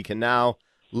experienced. He can now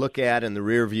look at in the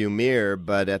rearview mirror,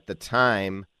 but at the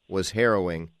time was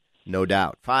harrowing. No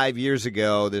doubt. 5 years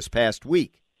ago, this past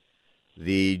week,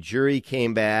 the jury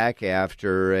came back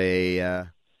after a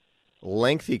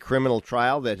lengthy criminal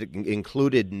trial that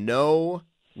included no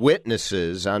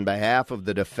witnesses on behalf of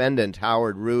the defendant,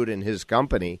 Howard Root, and his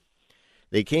company.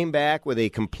 They came back with a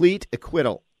complete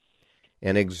acquittal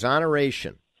and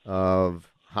exoneration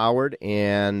of Howard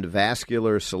and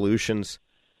Vascular Solutions,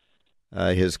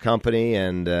 his company,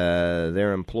 and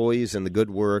their employees, and the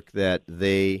good work that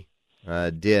they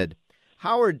did.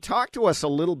 Howard, talk to us a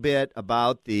little bit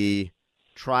about the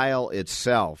trial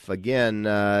itself. Again,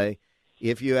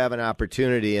 if you have an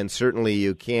opportunity, and certainly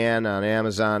you can on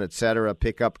Amazon, etc.,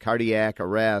 pick up Cardiac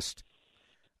Arrest.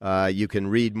 You can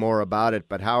read more about it.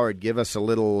 But Howard, give us a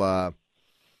little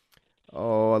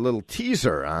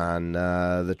teaser on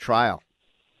the trial.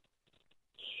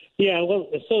 Yeah, well,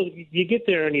 so you get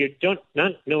there and you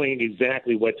not knowing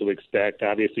exactly what to expect.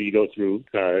 Obviously, you go through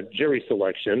jury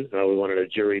selection. We wanted a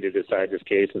jury to decide this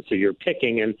case, and so you're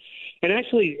picking. And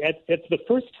actually, it's the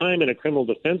first time in a criminal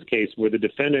defense case where the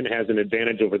defendant has an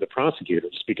advantage over the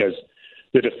prosecutors, because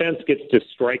the defense gets to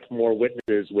strike more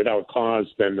witnesses without cause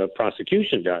than the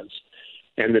prosecution does.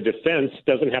 And the defense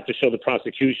doesn't have to show the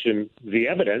prosecution the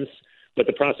evidence, but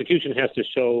the prosecution has to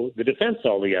show the defense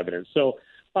all the evidence. So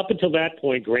up until that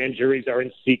point, grand juries are in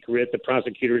secret. The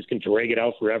prosecutors can drag it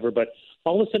out forever. But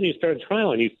all of a sudden you start a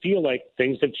trial and you feel like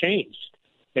things have changed.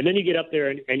 And then you get up there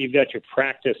and you've got your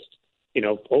practiced,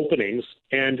 openings.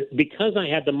 And because I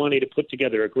had the money to put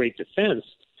together a great defense,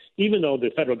 even though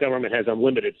the federal government has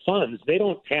unlimited funds, they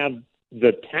don't have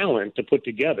the talent to put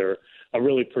together a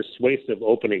really persuasive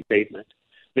opening statement.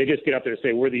 They just get up there and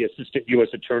say, we're the assistant U.S.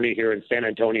 attorney here in San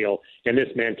Antonio, and this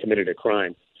man committed a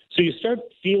crime. So you start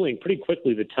feeling pretty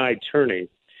quickly the tide turning.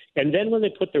 And then when they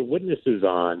put their witnesses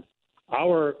on,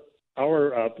 our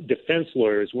defense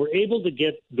lawyers were able to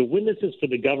get the witnesses for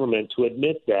the government to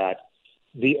admit that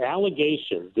this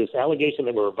allegation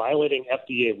that we were violating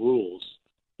FDA rules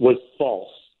was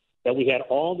false, that we had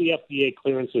all the FDA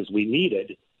clearances we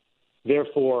needed,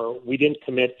 therefore we didn't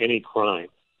commit any crime.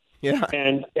 Yeah.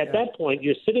 And at that point,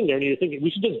 you're sitting there and you're thinking, we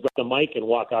should just grab the mic and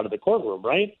walk out of the courtroom,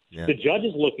 right? Yeah. The judge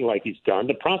is looking like he's done.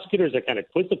 The prosecutors are kind of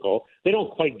quizzical. They don't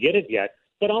quite get it yet.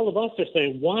 But all of us are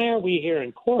saying, why are we here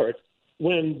in court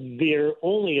when they're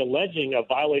only alleging a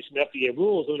violation of FDA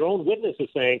rules and their own witness is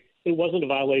saying it wasn't a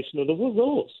violation of the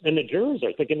rules? And the jurors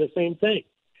are thinking the same thing.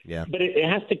 Yeah. But it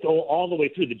has to go all the way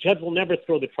through. The judge will never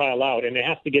throw the trial out, and it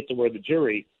has to get to where the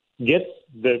jury gets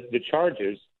the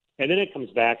charges. And then it comes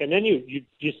back, and then you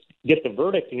just get the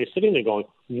verdict, and you're sitting there going,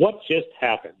 what just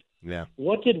happened? Yeah.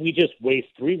 What did we just waste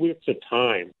 3 weeks of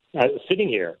time sitting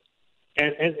here?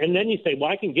 And then you say, well,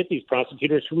 I can get these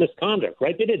prosecutors for misconduct,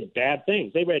 right? They did bad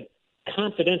things. They read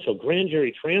confidential grand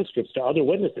jury transcripts to other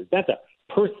witnesses. That's a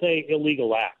per se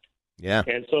illegal act. Yeah.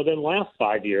 And so then last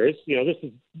 5 years, this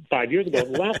is 5 years ago,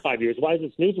 the last 5 years, why is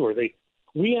this newsworthy?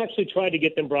 We actually tried to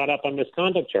get them brought up on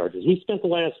misconduct charges. We spent the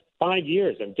last 5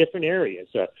 years in different areas,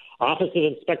 Office of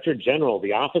Inspector General,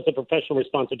 the Office of Professional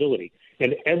Responsibility.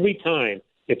 And every time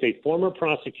it's a former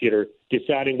prosecutor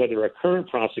deciding whether a current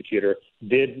prosecutor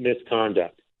did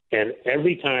misconduct. And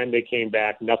every time they came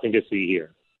back, nothing to see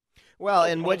here. Well,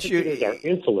 and what you are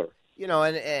insular.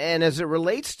 And as it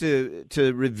relates to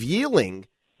revealing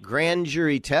grand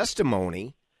jury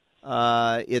testimony,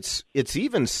 it's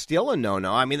even still a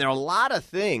no-no. I mean, there are a lot of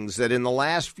things that in the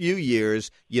last few years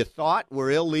you thought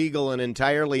were illegal and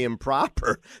entirely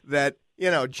improper that,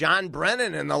 John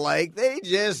Brennan and the like, they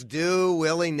just do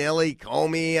willy-nilly,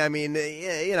 Comey. I mean,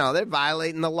 they're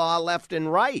violating the law left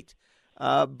and right.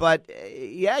 But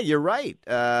you're right.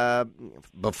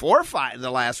 Before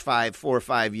the last 4 or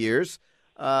 5 years,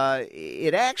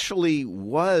 it actually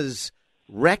was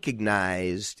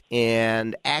recognized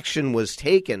and action was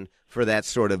taken for that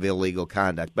sort of illegal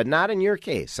conduct, but not in your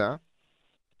case, huh?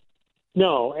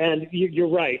 No, and you're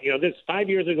right. This 5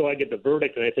 years ago, I get the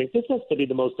verdict, and I think this has to be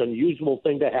the most unusual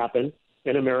thing to happen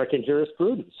in American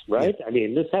jurisprudence, right? Yeah. I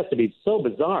mean, this has to be so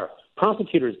bizarre.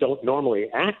 Prosecutors don't normally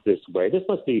act this way. This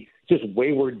must be just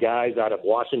wayward guys out of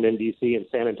Washington, D.C. and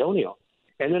San Antonio.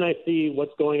 And then I see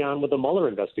what's going on with the Mueller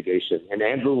investigation and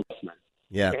Andrew Weissmann.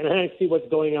 Yeah. And then I see what's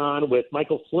going on with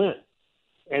Michael Flynn.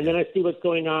 And then I see what's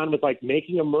going on with, like,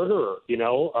 making a murderer,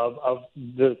 of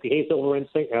the case over in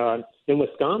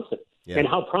Wisconsin. Yeah. And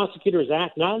how prosecutors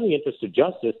act not in the interest of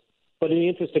justice, but in the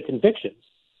interest of convictions.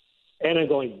 And I'm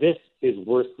going, this is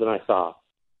worse than I thought,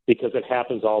 because it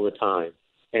happens all the time.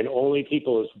 And only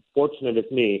people as fortunate as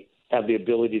me have the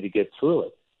ability to get through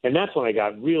it. And that's when I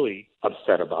got really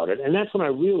upset about it. And that's when I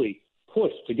really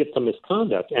pushed to get some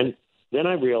misconduct. And then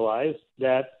I realized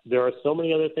that there are so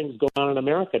many other things going on in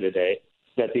America today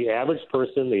that the average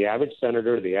person, the average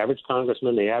senator, the average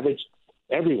congressman, the average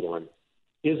everyone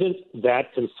isn't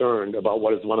that concerned about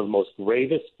what is one of the most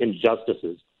gravest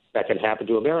injustices that can happen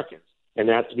to Americans. And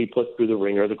that's to be put through the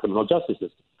ringer of the criminal justice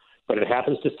system. But it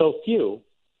happens to so few,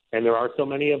 and there are so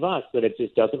many of us, that it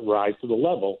just doesn't rise to the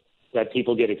level that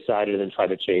people get excited and try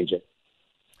to change it.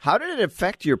 How did it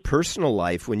affect your personal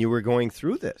life when you were going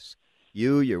through this?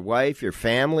 You, your wife, your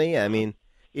family? I mean,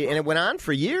 and it went on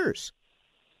for years.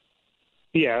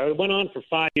 Yeah, it went on for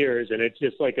 5 years, and it's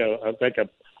just like a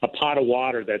pot of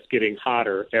water that's getting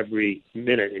hotter every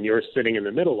minute, and you're sitting in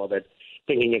the middle of it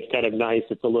thinking it's kind of nice,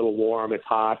 it's a little warm, it's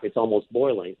hot, it's almost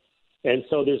boiling. And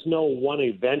so there's no one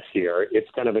event here. It's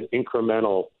kind of an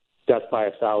incremental death by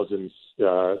 1,000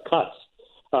 cuts.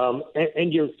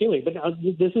 And you're feeling, but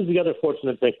this is the other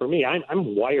fortunate thing for me.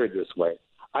 I'm wired this way.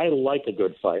 I like a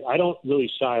good fight. I don't really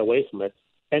shy away from it.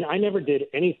 And I never did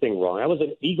anything wrong. I was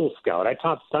an Eagle Scout. I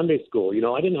taught Sunday school.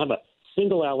 I didn't have a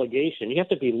single allegation. You have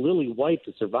to be lily white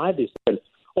to survive these things.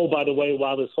 Oh, by the way,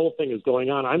 while this whole thing is going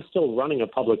on, I'm still running a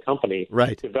public company,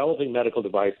 right, developing medical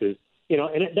devices. And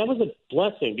that was a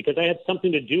blessing because I had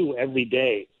something to do every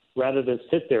day rather than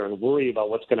sit there and worry about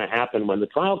what's going to happen when the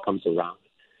trial comes around.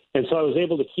 And so I was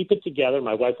able to keep it together.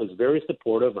 My wife was very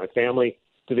supportive. My family,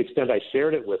 to the extent I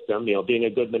shared it with them, being a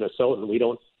good Minnesotan, we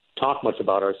don't talk much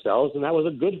about ourselves. And that was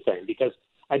a good thing because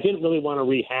I didn't really want to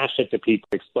rehash it to people,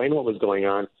 explain what was going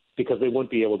on, because they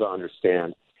wouldn't be able to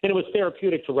understand. And it was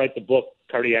therapeutic to write the book,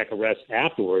 Cardiac Arrest,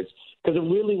 afterwards, because it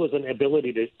really was an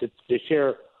ability to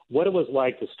share what it was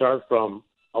like to start from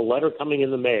a letter coming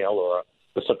in the mail or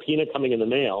a subpoena coming in the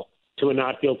mail to a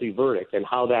not guilty verdict and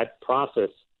how that process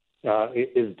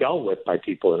is dealt with by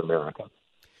people in America.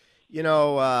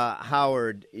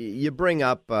 Howard, you bring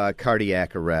up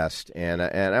cardiac arrest, and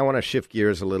I want to shift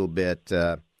gears a little bit.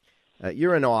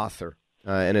 You're an author,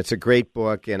 and it's a great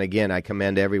book. And again, I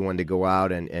commend everyone to go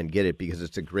out and get it because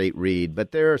it's a great read.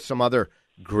 But there are some other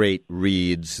great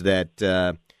reads that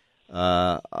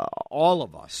all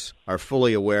of us are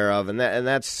fully aware of, and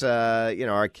that's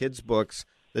our kids' books,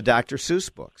 the Dr.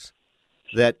 Seuss books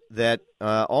that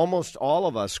almost all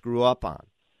of us grew up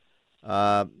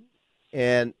on,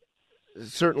 and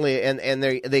certainly, and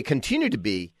they continue to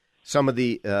be some of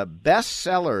the best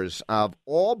sellers of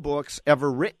all books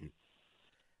ever written.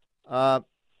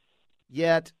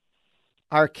 Yet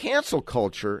our cancel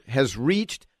culture has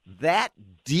reached that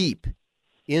deep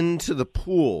into the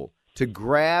pool to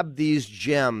grab these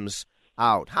gems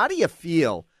out. How do you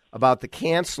feel about the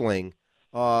canceling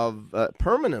of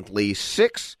permanently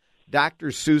 6 Dr.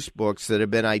 Seuss books that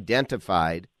have been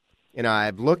identified?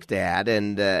 I've looked at,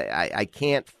 and I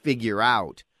can't figure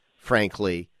out,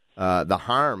 frankly, the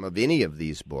harm of any of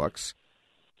these books.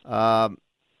 How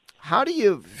do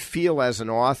you feel as an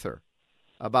author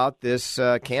about this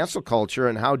cancel culture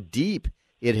and how deep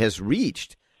it has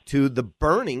reached to the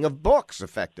burning of books,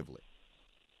 effectively?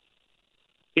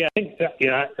 Yeah, I think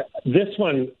this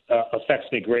one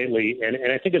affects me greatly, and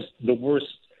I think it's the worst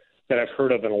that I've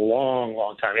heard of in a long,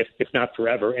 long time, if not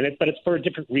forever. But it's for a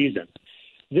different reason.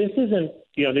 This isn't,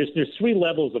 there's 3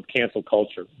 levels of cancel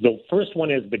culture. The first one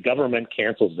is the government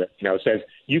cancels it. It says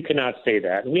you cannot say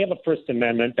that, and we have a First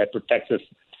Amendment that protects us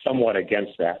somewhat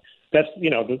against that. That's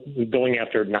going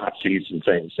after Nazis and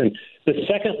things. And the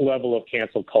second level of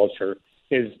cancel culture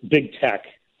is big tech.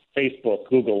 Facebook,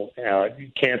 Google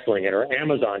canceling it, or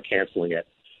Amazon canceling it.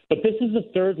 But this is the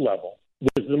third level,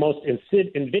 which is the most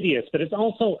invidious, but it's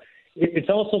also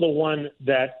the one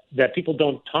that people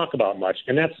don't talk about much,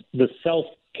 and that's the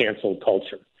self-cancel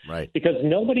culture. Right. Because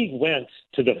nobody went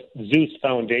to the Zeus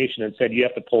Foundation and said, you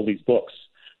have to pull these books.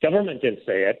 Government didn't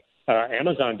say it.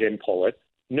 Amazon didn't pull it.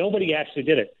 Nobody actually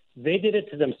did it. They did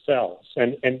it to themselves.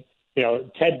 And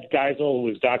Ted Geisel, who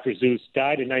was Dr. Seuss,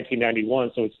 died in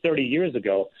 1991, so it's 30 years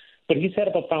ago. But he set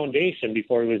up a foundation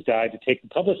before he was died to take the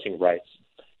publishing rights.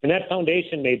 And that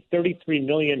foundation made $33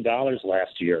 million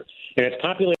last year. And it's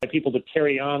populated by people to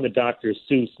carry on the Dr.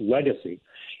 Seuss legacy.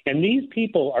 And these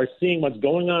people are seeing what's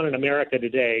going on in America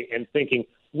today and thinking,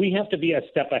 we have to be a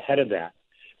step ahead of that.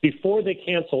 Before they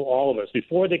cancel all of us,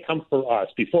 before they come for us,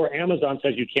 before Amazon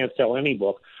says you can't sell any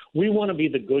book, we want to be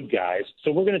the good guys.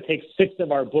 So we're going to take 6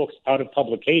 of our books out of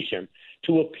publication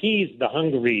to appease the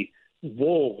hungry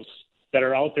wolves that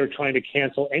are out there trying to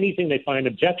cancel anything they find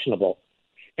objectionable.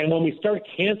 And when we start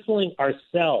canceling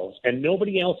ourselves and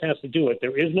nobody else has to do it,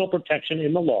 there is no protection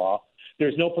in the law.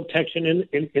 There's no protection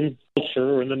in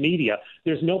culture or in the media.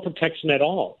 There's no protection at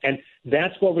all. And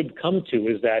that's what we've come to,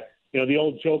 is that, the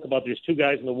old joke about there's 2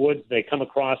 guys in the woods, they come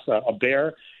across a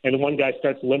bear, and the one guy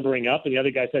starts limbering up, and the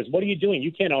other guy says, what are you doing?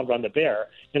 You can't outrun the bear.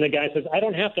 And the guy says, I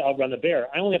don't have to outrun the bear.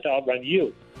 I only have to outrun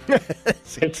you.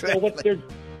 And so what they're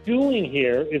doing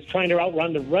here is trying to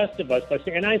outrun the rest of us.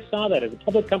 And I saw that as a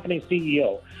public company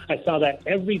CEO. I saw that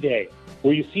every day,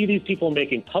 where you see these people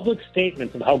making public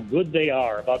statements of how good they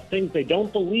are, about things they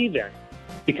don't believe in,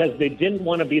 because they didn't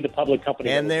want to be the public company.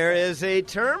 And there is a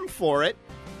term for it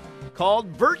called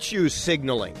virtue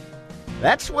signaling.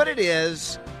 That's what it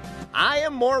is. I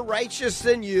am more righteous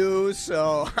than you,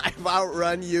 so I've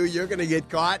outrun you. You're going to get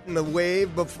caught in the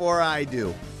wave before I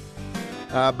do.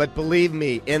 But believe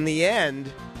me, in the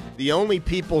end, the only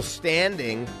people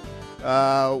standing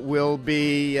will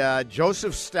be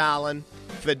Joseph Stalin,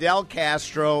 Fidel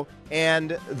Castro,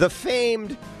 and the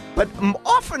famed but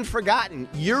often forgotten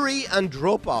Yuri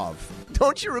Andropov.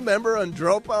 Don't you remember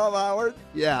Andropov, Howard?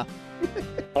 Yeah.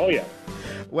 Oh, yeah.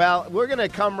 Well, we're going to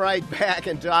come right back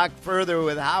and talk further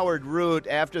with Howard Root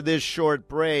after this short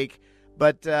break.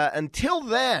 But until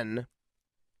then,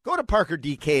 go to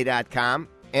ParkerDK.com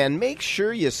and make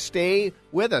sure you stay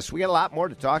with us. We got a lot more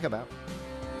to talk about.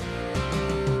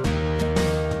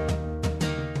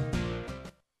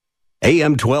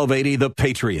 AM 1280, The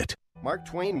Patriot. Mark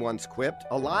Twain once quipped,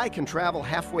 "A lie can travel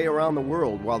halfway around the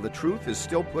world while the truth is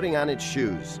still putting on its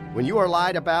shoes. When you are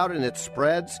lied about and it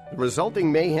spreads, the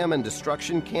resulting mayhem and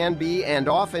destruction can be, and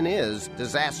often is,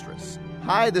 disastrous."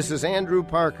 Hi, this is Andrew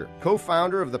Parker,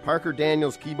 co-founder of the Parker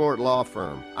Daniels Keyboard Law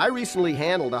Firm. I recently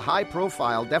handled a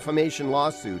high-profile defamation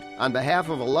lawsuit on behalf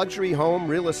of a luxury home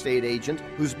real estate agent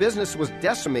whose business was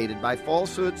decimated by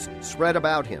falsehoods spread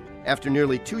about him. After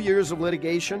nearly 2 years of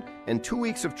litigation and 2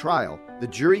 weeks of trial, the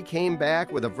jury came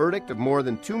back with a verdict of more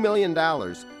than $2 million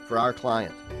for our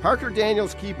client. Parker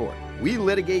Daniels Keyboard. We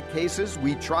litigate cases,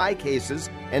 we try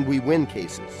cases, and we win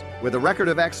cases. With a record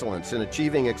of excellence in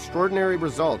achieving extraordinary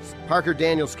results, Parker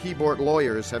Daniels Keyboard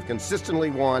lawyers have consistently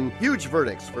won huge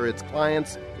verdicts for its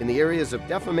clients in the areas of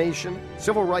defamation,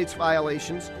 civil rights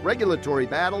violations, regulatory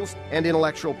battles, and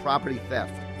intellectual property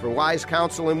theft. For wise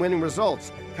counsel and winning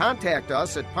results, contact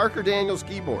us at Parker Daniels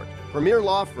Keyboard, premier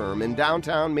law firm in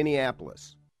downtown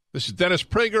Minneapolis. This is Dennis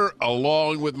Prager,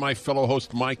 along with my fellow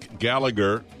host Mike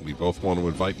Gallagher. We both want to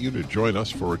invite you to join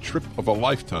us for a trip of a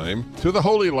lifetime to the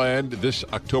Holy Land this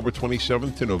October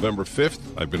 27th to November 5th.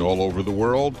 I've been all over the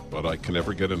world, but I can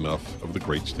never get enough of the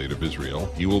great state of Israel.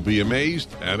 You will be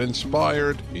amazed and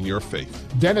inspired in your faith.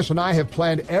 Dennis and I have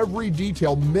planned every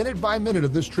detail, minute by minute,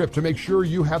 of this trip to make sure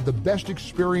you have the best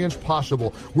experience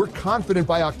possible. We're confident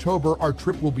by October our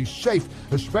trip will be safe,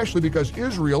 especially because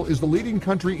Israel is the leading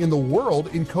country in the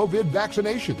world in COVID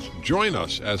vaccinations. Join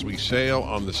us as we sail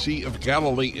on the Sea of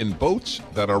Galilee in boats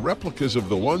that are replicas of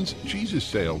the ones Jesus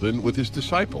sailed in with his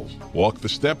disciples. Walk the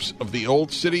steps of the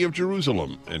old city of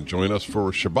Jerusalem and join us for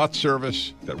a Shabbat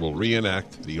service that will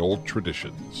reenact the old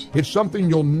traditions. It's something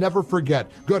you'll never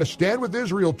forget. Go to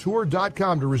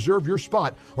StandWithIsraelTour.com to reserve your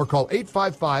spot or call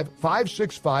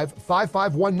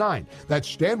 855-565-5519.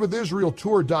 That's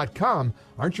StandWithIsraelTour.com.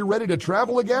 Aren't you ready to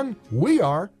travel again? We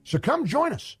are, so come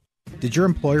join us. Did your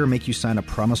employer make you sign a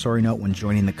promissory note when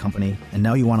joining the company, and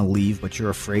now you want to leave, but you're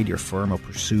afraid your firm will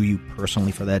pursue you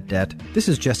personally for that debt? This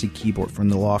is Jesse Keyboard from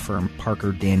the law firm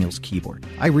Parker Daniels Keyboard.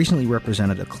 I recently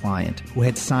represented a client who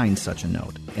had signed such a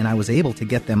note, and I was able to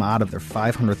get them out of their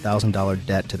 $500,000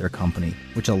 debt to their company,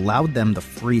 which allowed them the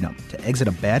freedom to exit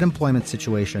a bad employment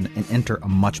situation and enter a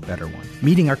much better one.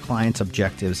 Meeting our clients'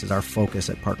 objectives is our focus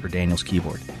at Parker Daniels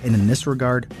Keyboard, and in this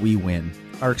regard, we win.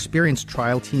 Our experienced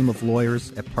trial team of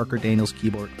lawyers at Parker Daniels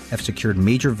Keyboard have secured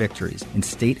major victories in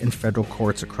state and federal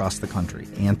courts across the country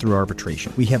and through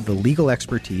arbitration. We have the legal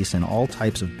expertise in all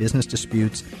types of business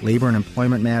disputes, labor and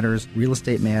employment matters, real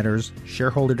estate matters,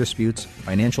 shareholder disputes,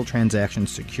 financial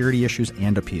transactions, security issues,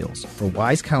 and appeals. For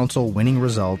wise counsel, winning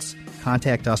results,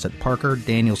 contact us at Parker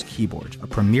Daniels Keyboard, a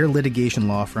premier litigation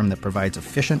law firm that provides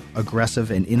efficient,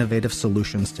 aggressive, and innovative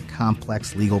solutions to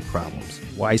complex legal problems.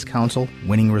 Wise counsel,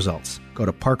 winning results. Go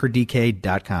to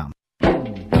parkerdk.com.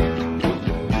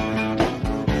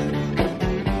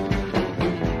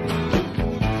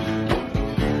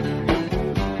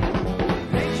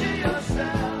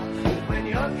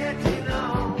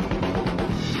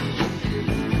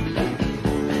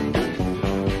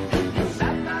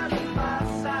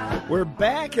 We're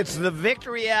back. It's the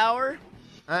Victory Hour.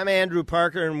 I'm Andrew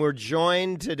Parker, and we're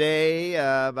joined today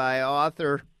by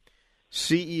author,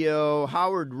 CEO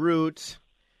Howard Root,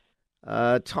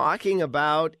 talking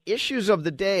about issues of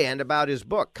the day and about his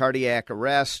book, Cardiac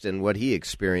Arrest, and what he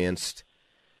experienced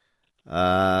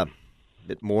a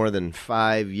bit more than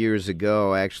 5 years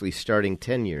ago, actually starting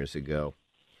 10 years ago.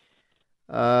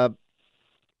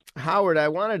 Howard, I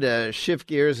wanted to shift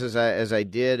gears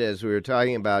as we were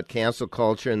talking about cancel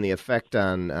culture and the effect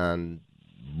on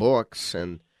books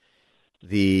and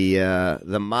the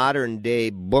modern day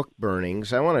book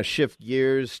burnings. I want to shift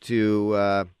gears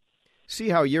to see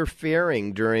how you're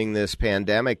faring during this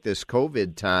pandemic, this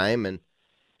COVID time, and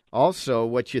also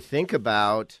what you think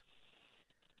about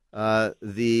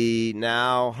the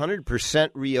now 100%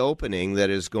 reopening that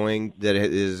is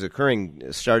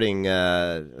occurring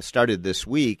started this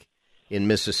week in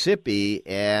Mississippi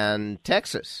and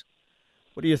Texas.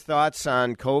 What are your thoughts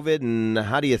on COVID, and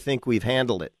how do you think we've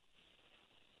handled it?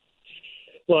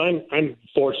 Well, I'm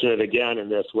fortunate again in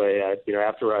this way.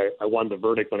 After I won the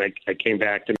verdict when I came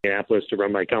back to Minneapolis to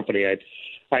run my company, I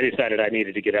decided I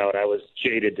needed to get out. I was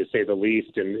jaded, to say the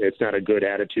least, and it's not a good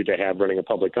attitude to have running a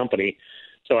public company.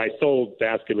 So I sold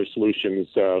Vascular Solutions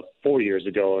 4 years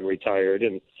ago and retired.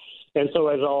 And so,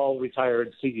 as all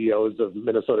retired CEOs of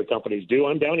Minnesota companies do,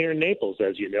 I'm down here in Naples,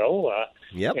 as you know,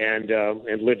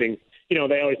 and living. They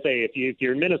always say if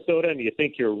you're in Minnesota and you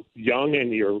think you're young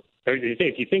and if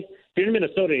you're in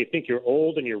Minnesota and you think you're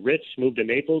old and you're rich, move to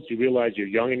Naples, you realize you're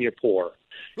young and you're poor.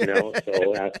 So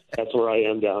that's where I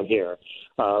am down here.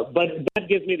 But that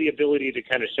gives me the ability to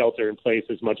kind of shelter in place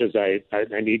as much as I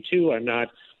need to.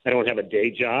 I don't have a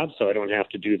day job, so I don't have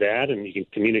to do that, and you can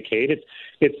communicate.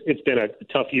 It's been a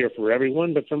tough year for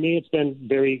everyone, but for me, it's been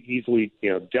very easily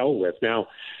dealt with. Now,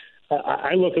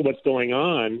 I look at what's going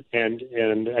on, and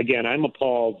again, I'm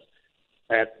appalled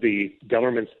at the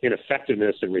government's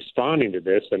ineffectiveness in responding to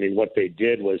this. I mean, what they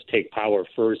did was take power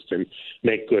first and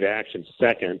make good actions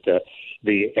second.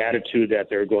 The attitude that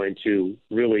they're going to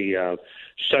really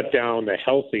shut down the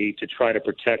healthy to try to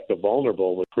protect the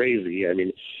vulnerable was crazy. I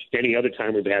mean, any other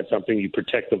time we've had something, you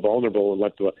protect the vulnerable and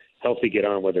let the healthy get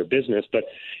on with their business. But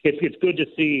it's good to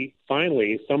see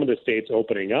finally some of the states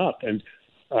opening up. And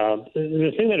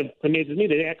the thing that amazes me,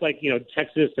 they act like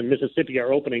Texas and Mississippi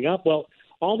are opening up. Well,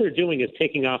 all they're doing is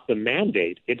taking off the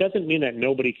mandate. It doesn't mean that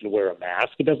nobody can wear a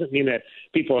mask. It doesn't mean that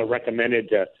people are recommended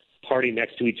to party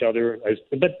next to each other,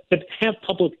 but have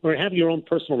public or have your own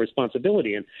personal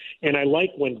responsibility. And I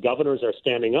like when governors are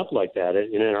standing up like that.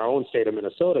 And in our own state of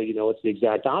Minnesota, it's the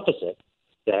exact opposite.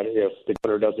 That if the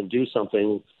governor doesn't do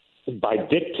something by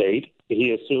dictate,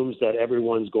 he assumes that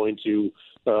everyone's going to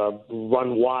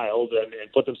run wild and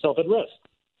put themselves at risk.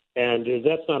 And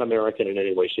that's not American in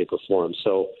any way, shape, or form.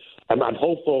 So I'm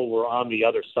hopeful we're on the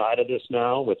other side of this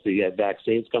now with the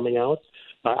vaccines coming out.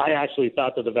 I actually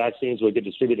thought that the vaccines would get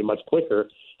distributed much quicker.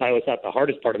 I always thought the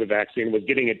hardest part of the vaccine was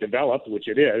getting it developed, which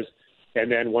it is. And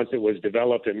then once it was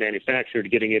developed and manufactured,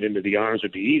 getting it into the arms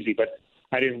would be easy. But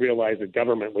I didn't realize the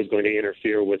government was going to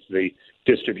interfere with the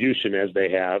distribution as they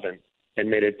have and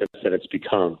made it that it's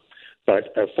become.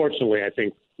 But fortunately, I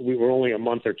think we were only a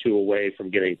month or two away from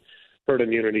getting herd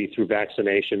immunity through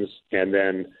vaccinations, and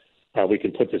then we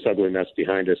can put this ugly mess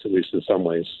behind us, at least in some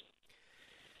ways.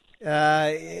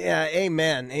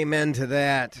 Amen to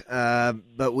that.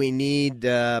 But we need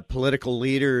political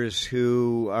leaders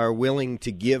who are willing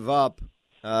to give up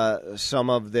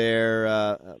some of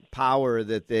their power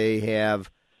that they've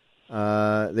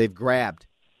grabbed.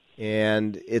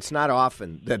 And it's not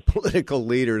often that political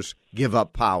leaders give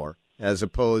up power as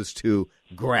opposed to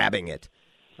grabbing it.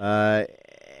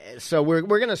 So we're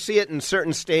going to see it in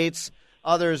certain states.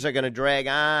 Others are going to drag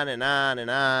on and on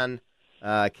and on.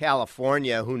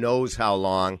 California, who knows how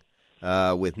long,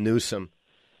 with Newsom.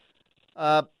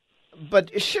 But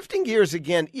shifting gears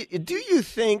again, do you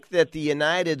think that the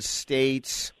United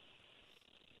States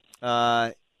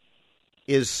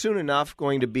is soon enough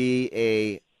going to be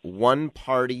a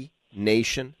one-party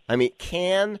nation? I mean,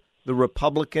 can the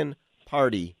Republican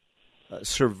Party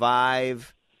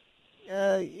survive,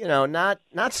 not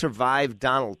survive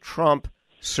Donald Trump,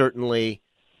 certainly,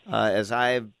 as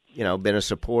I've been a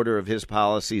supporter of his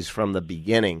policies from the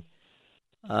beginning.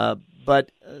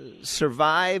 But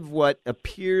survive what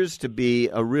appears to be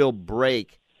a real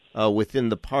break within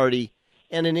the party,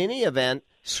 and in any event,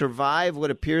 survive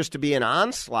what appears to be an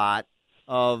onslaught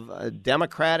of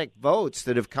Democratic votes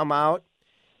that have come out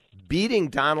beating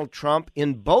Donald Trump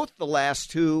in both the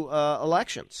last two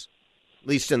elections, at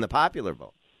least in the popular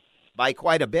vote, by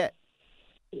quite a bit.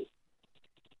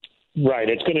 Right.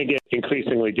 It's going to get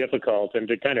increasingly difficult. And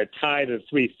to kind of tie the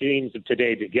three themes of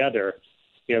today together,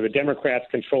 the Democrats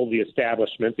control the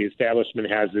establishment. The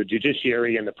establishment has the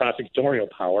judiciary and the prosecutorial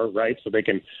power, right? So they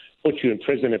can put you in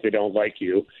prison if they don't like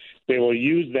you. They will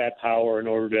use that power in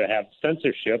order to have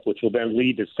censorship, which will then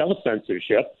lead to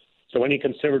self-censorship. So any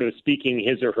conservative speaking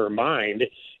his or her mind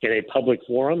in a public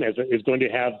forum is going to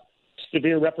have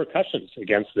severe repercussions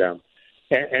against them.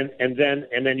 And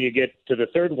then you get to the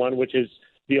third one, which is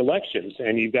the elections.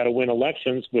 And you've got to win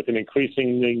elections with an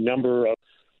increasing number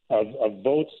of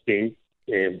votes being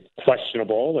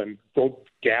questionable and vote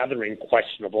gathering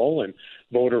questionable and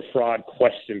voter fraud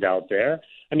questioned out there.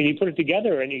 I mean, you put it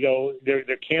together and you go, they're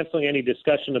canceling any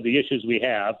discussion of the issues we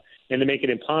have, and they make it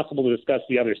impossible to discuss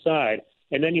the other side.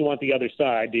 And then you want the other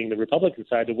side, being the Republican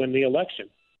side, to win the election.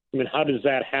 I mean, how does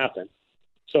that happen?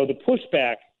 So the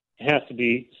pushback has to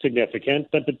be significant,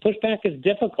 but the pushback is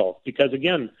difficult because,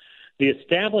 again, the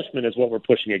establishment is what we're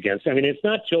pushing against. I mean, it's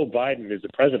not Joe Biden is the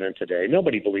president today.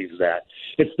 Nobody believes that.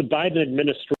 It's the Biden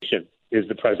administration is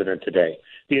the president today.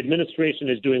 The administration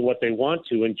is doing what they want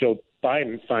to, and Joe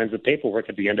Biden signs the paperwork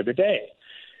at the end of the day.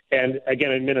 And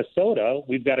again, in Minnesota,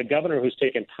 we've got a governor who's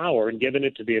taken power and given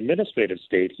it to the administrative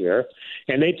state here,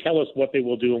 and they tell us what they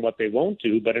will do and what they won't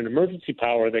do, but an emergency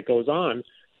power that goes on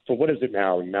for, what is it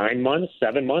now, 9 months,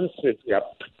 7 months,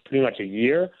 pretty much a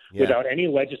year, without any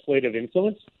legislative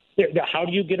influence. How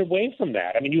do you get away from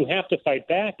that? I mean, you have to fight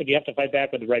back, but you have to fight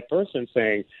back with the right person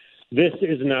saying, this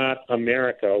is not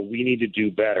America. We need to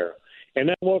do better. And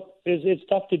that it's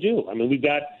tough to do. I mean, we've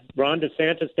got Ron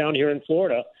DeSantis down here in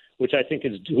Florida, which I think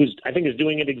is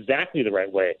doing it exactly the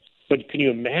right way. But can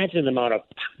you imagine the amount of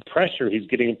pressure he's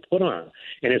getting put on,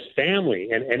 and his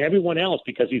family and everyone else,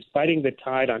 because he's fighting the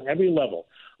tide on every level,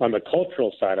 on the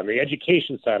cultural side, on the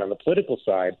education side, on the political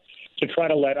side, to try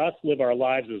to let us live our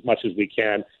lives as much as we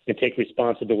can and take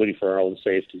responsibility for our own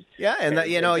safety. Yeah, and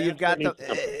you've got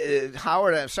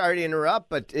Howard, I'm sorry to interrupt,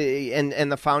 but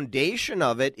and the foundation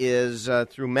of it is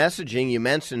through messaging. You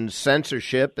mentioned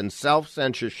censorship and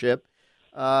self-censorship.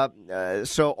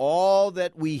 So all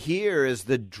that we hear is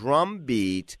the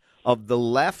drumbeat of the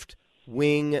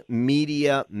left-wing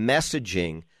media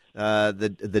messaging.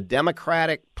 The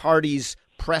Democratic Party's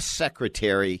press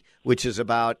secretary, which is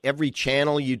about every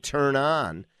channel you turn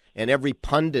on and every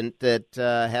pundit that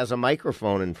has a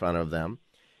microphone in front of them.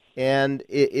 And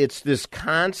it's this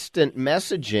constant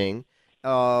messaging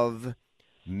of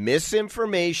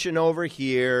misinformation over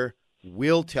here.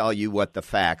 We'll tell you what the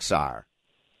facts are.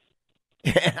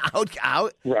 How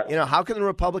can the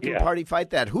Republican Party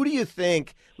fight that? Who do you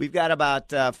think, we've got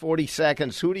about 40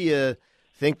 seconds, who do you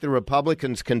think the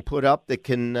Republicans can put up that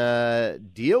can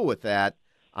deal with that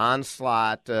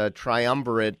onslaught,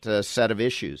 triumvirate set of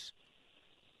issues?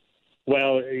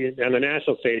 Well, on the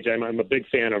national stage, I'm a big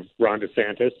fan of Ron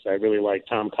DeSantis. I really like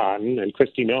Tom Cotton and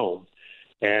Kristi Noem.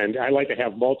 And I like to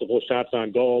have multiple shots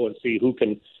on goal and see who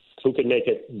can make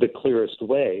it the clearest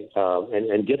way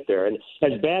and get there. And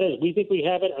as bad as we think we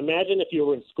have it, imagine if you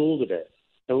were in school today.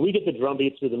 And we get the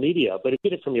drumbeat through the media, but if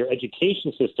you get it from your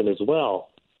education system as well,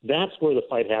 that's where the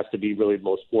fight has to be really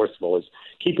most forceful, is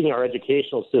keeping our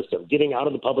educational system, getting out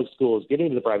of the public schools, getting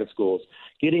to the private schools,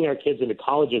 getting our kids into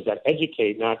colleges that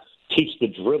educate, not teach the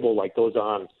dribble like goes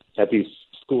on at these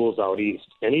schools out east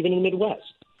and even in the Midwest.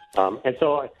 And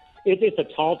so it's a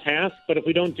tall task, but if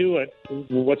we don't do it,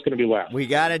 what's going to be left? We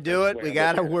got to do it. We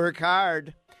got to work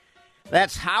hard.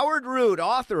 That's Howard Root,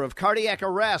 author of Cardiac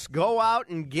Arrest. Go out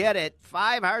and get it.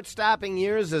 5 heart-stopping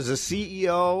years as a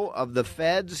CEO of the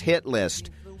Fed's hit list.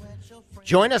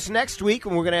 Join us next week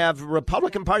when we're going to have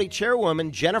Republican Party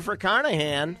Chairwoman Jennifer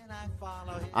Carnahan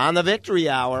on the Victory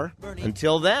Hour.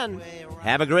 Until then,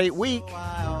 have a great week.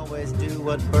 I always do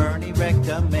what Bernie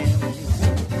recommends.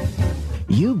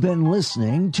 You've been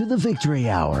listening to The Victory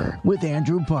Hour with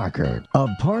Andrew Parker of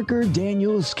Parker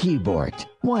Daniels Keyboard.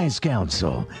 Wise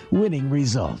counsel, winning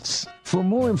results. For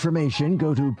more information,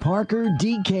 go to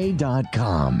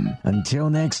parkerdk.com. Until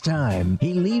next time,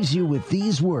 he leaves you with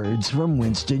these words from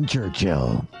Winston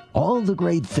Churchill. All the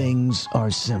great things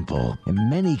are simple, and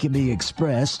many can be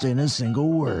expressed in a single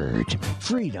word.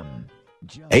 Freedom.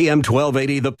 AM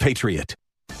 1280, The Patriot.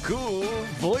 cool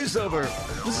voiceover.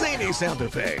 Zany sound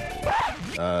effect.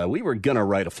 We were gonna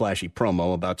write a flashy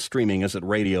promo about streaming us at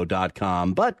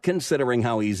radio.com, but considering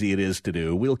how easy it is to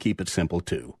do, we'll keep it simple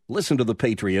too. Listen to The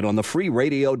Patriot on the free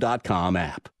radio.com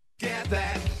app. Get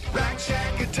that Rack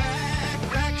Shack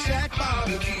attack, Rack Shack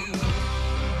barbecue.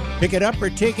 Pick it up or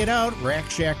take it out,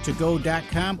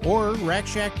 RackShackToGo.com or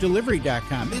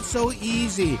RackShackDelivery.com. It's so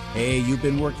easy. Hey, you've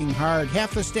been working hard.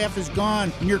 Half the staff is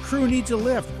gone, and your crew needs a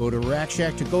lift. Go to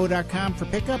RackShackToGo.com for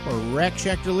pickup or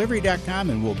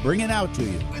RackShackDelivery.com, and we'll bring it out to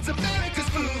you. It's America's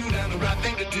food and the right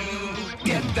thing to do.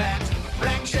 Get that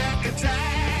Rack Shack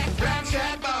attack, Rack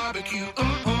Shack barbecue.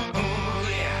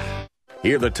 Yeah.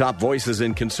 Hear the top voices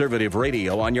in conservative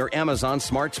radio on your Amazon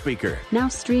smart speaker. Now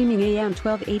streaming AM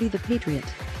 1280 The Patriot.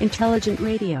 Intelligent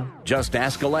radio. Just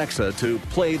ask Alexa to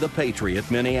play The Patriot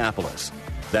Minneapolis.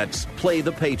 That's Play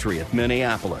The Patriot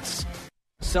Minneapolis.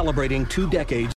 Celebrating 2 decades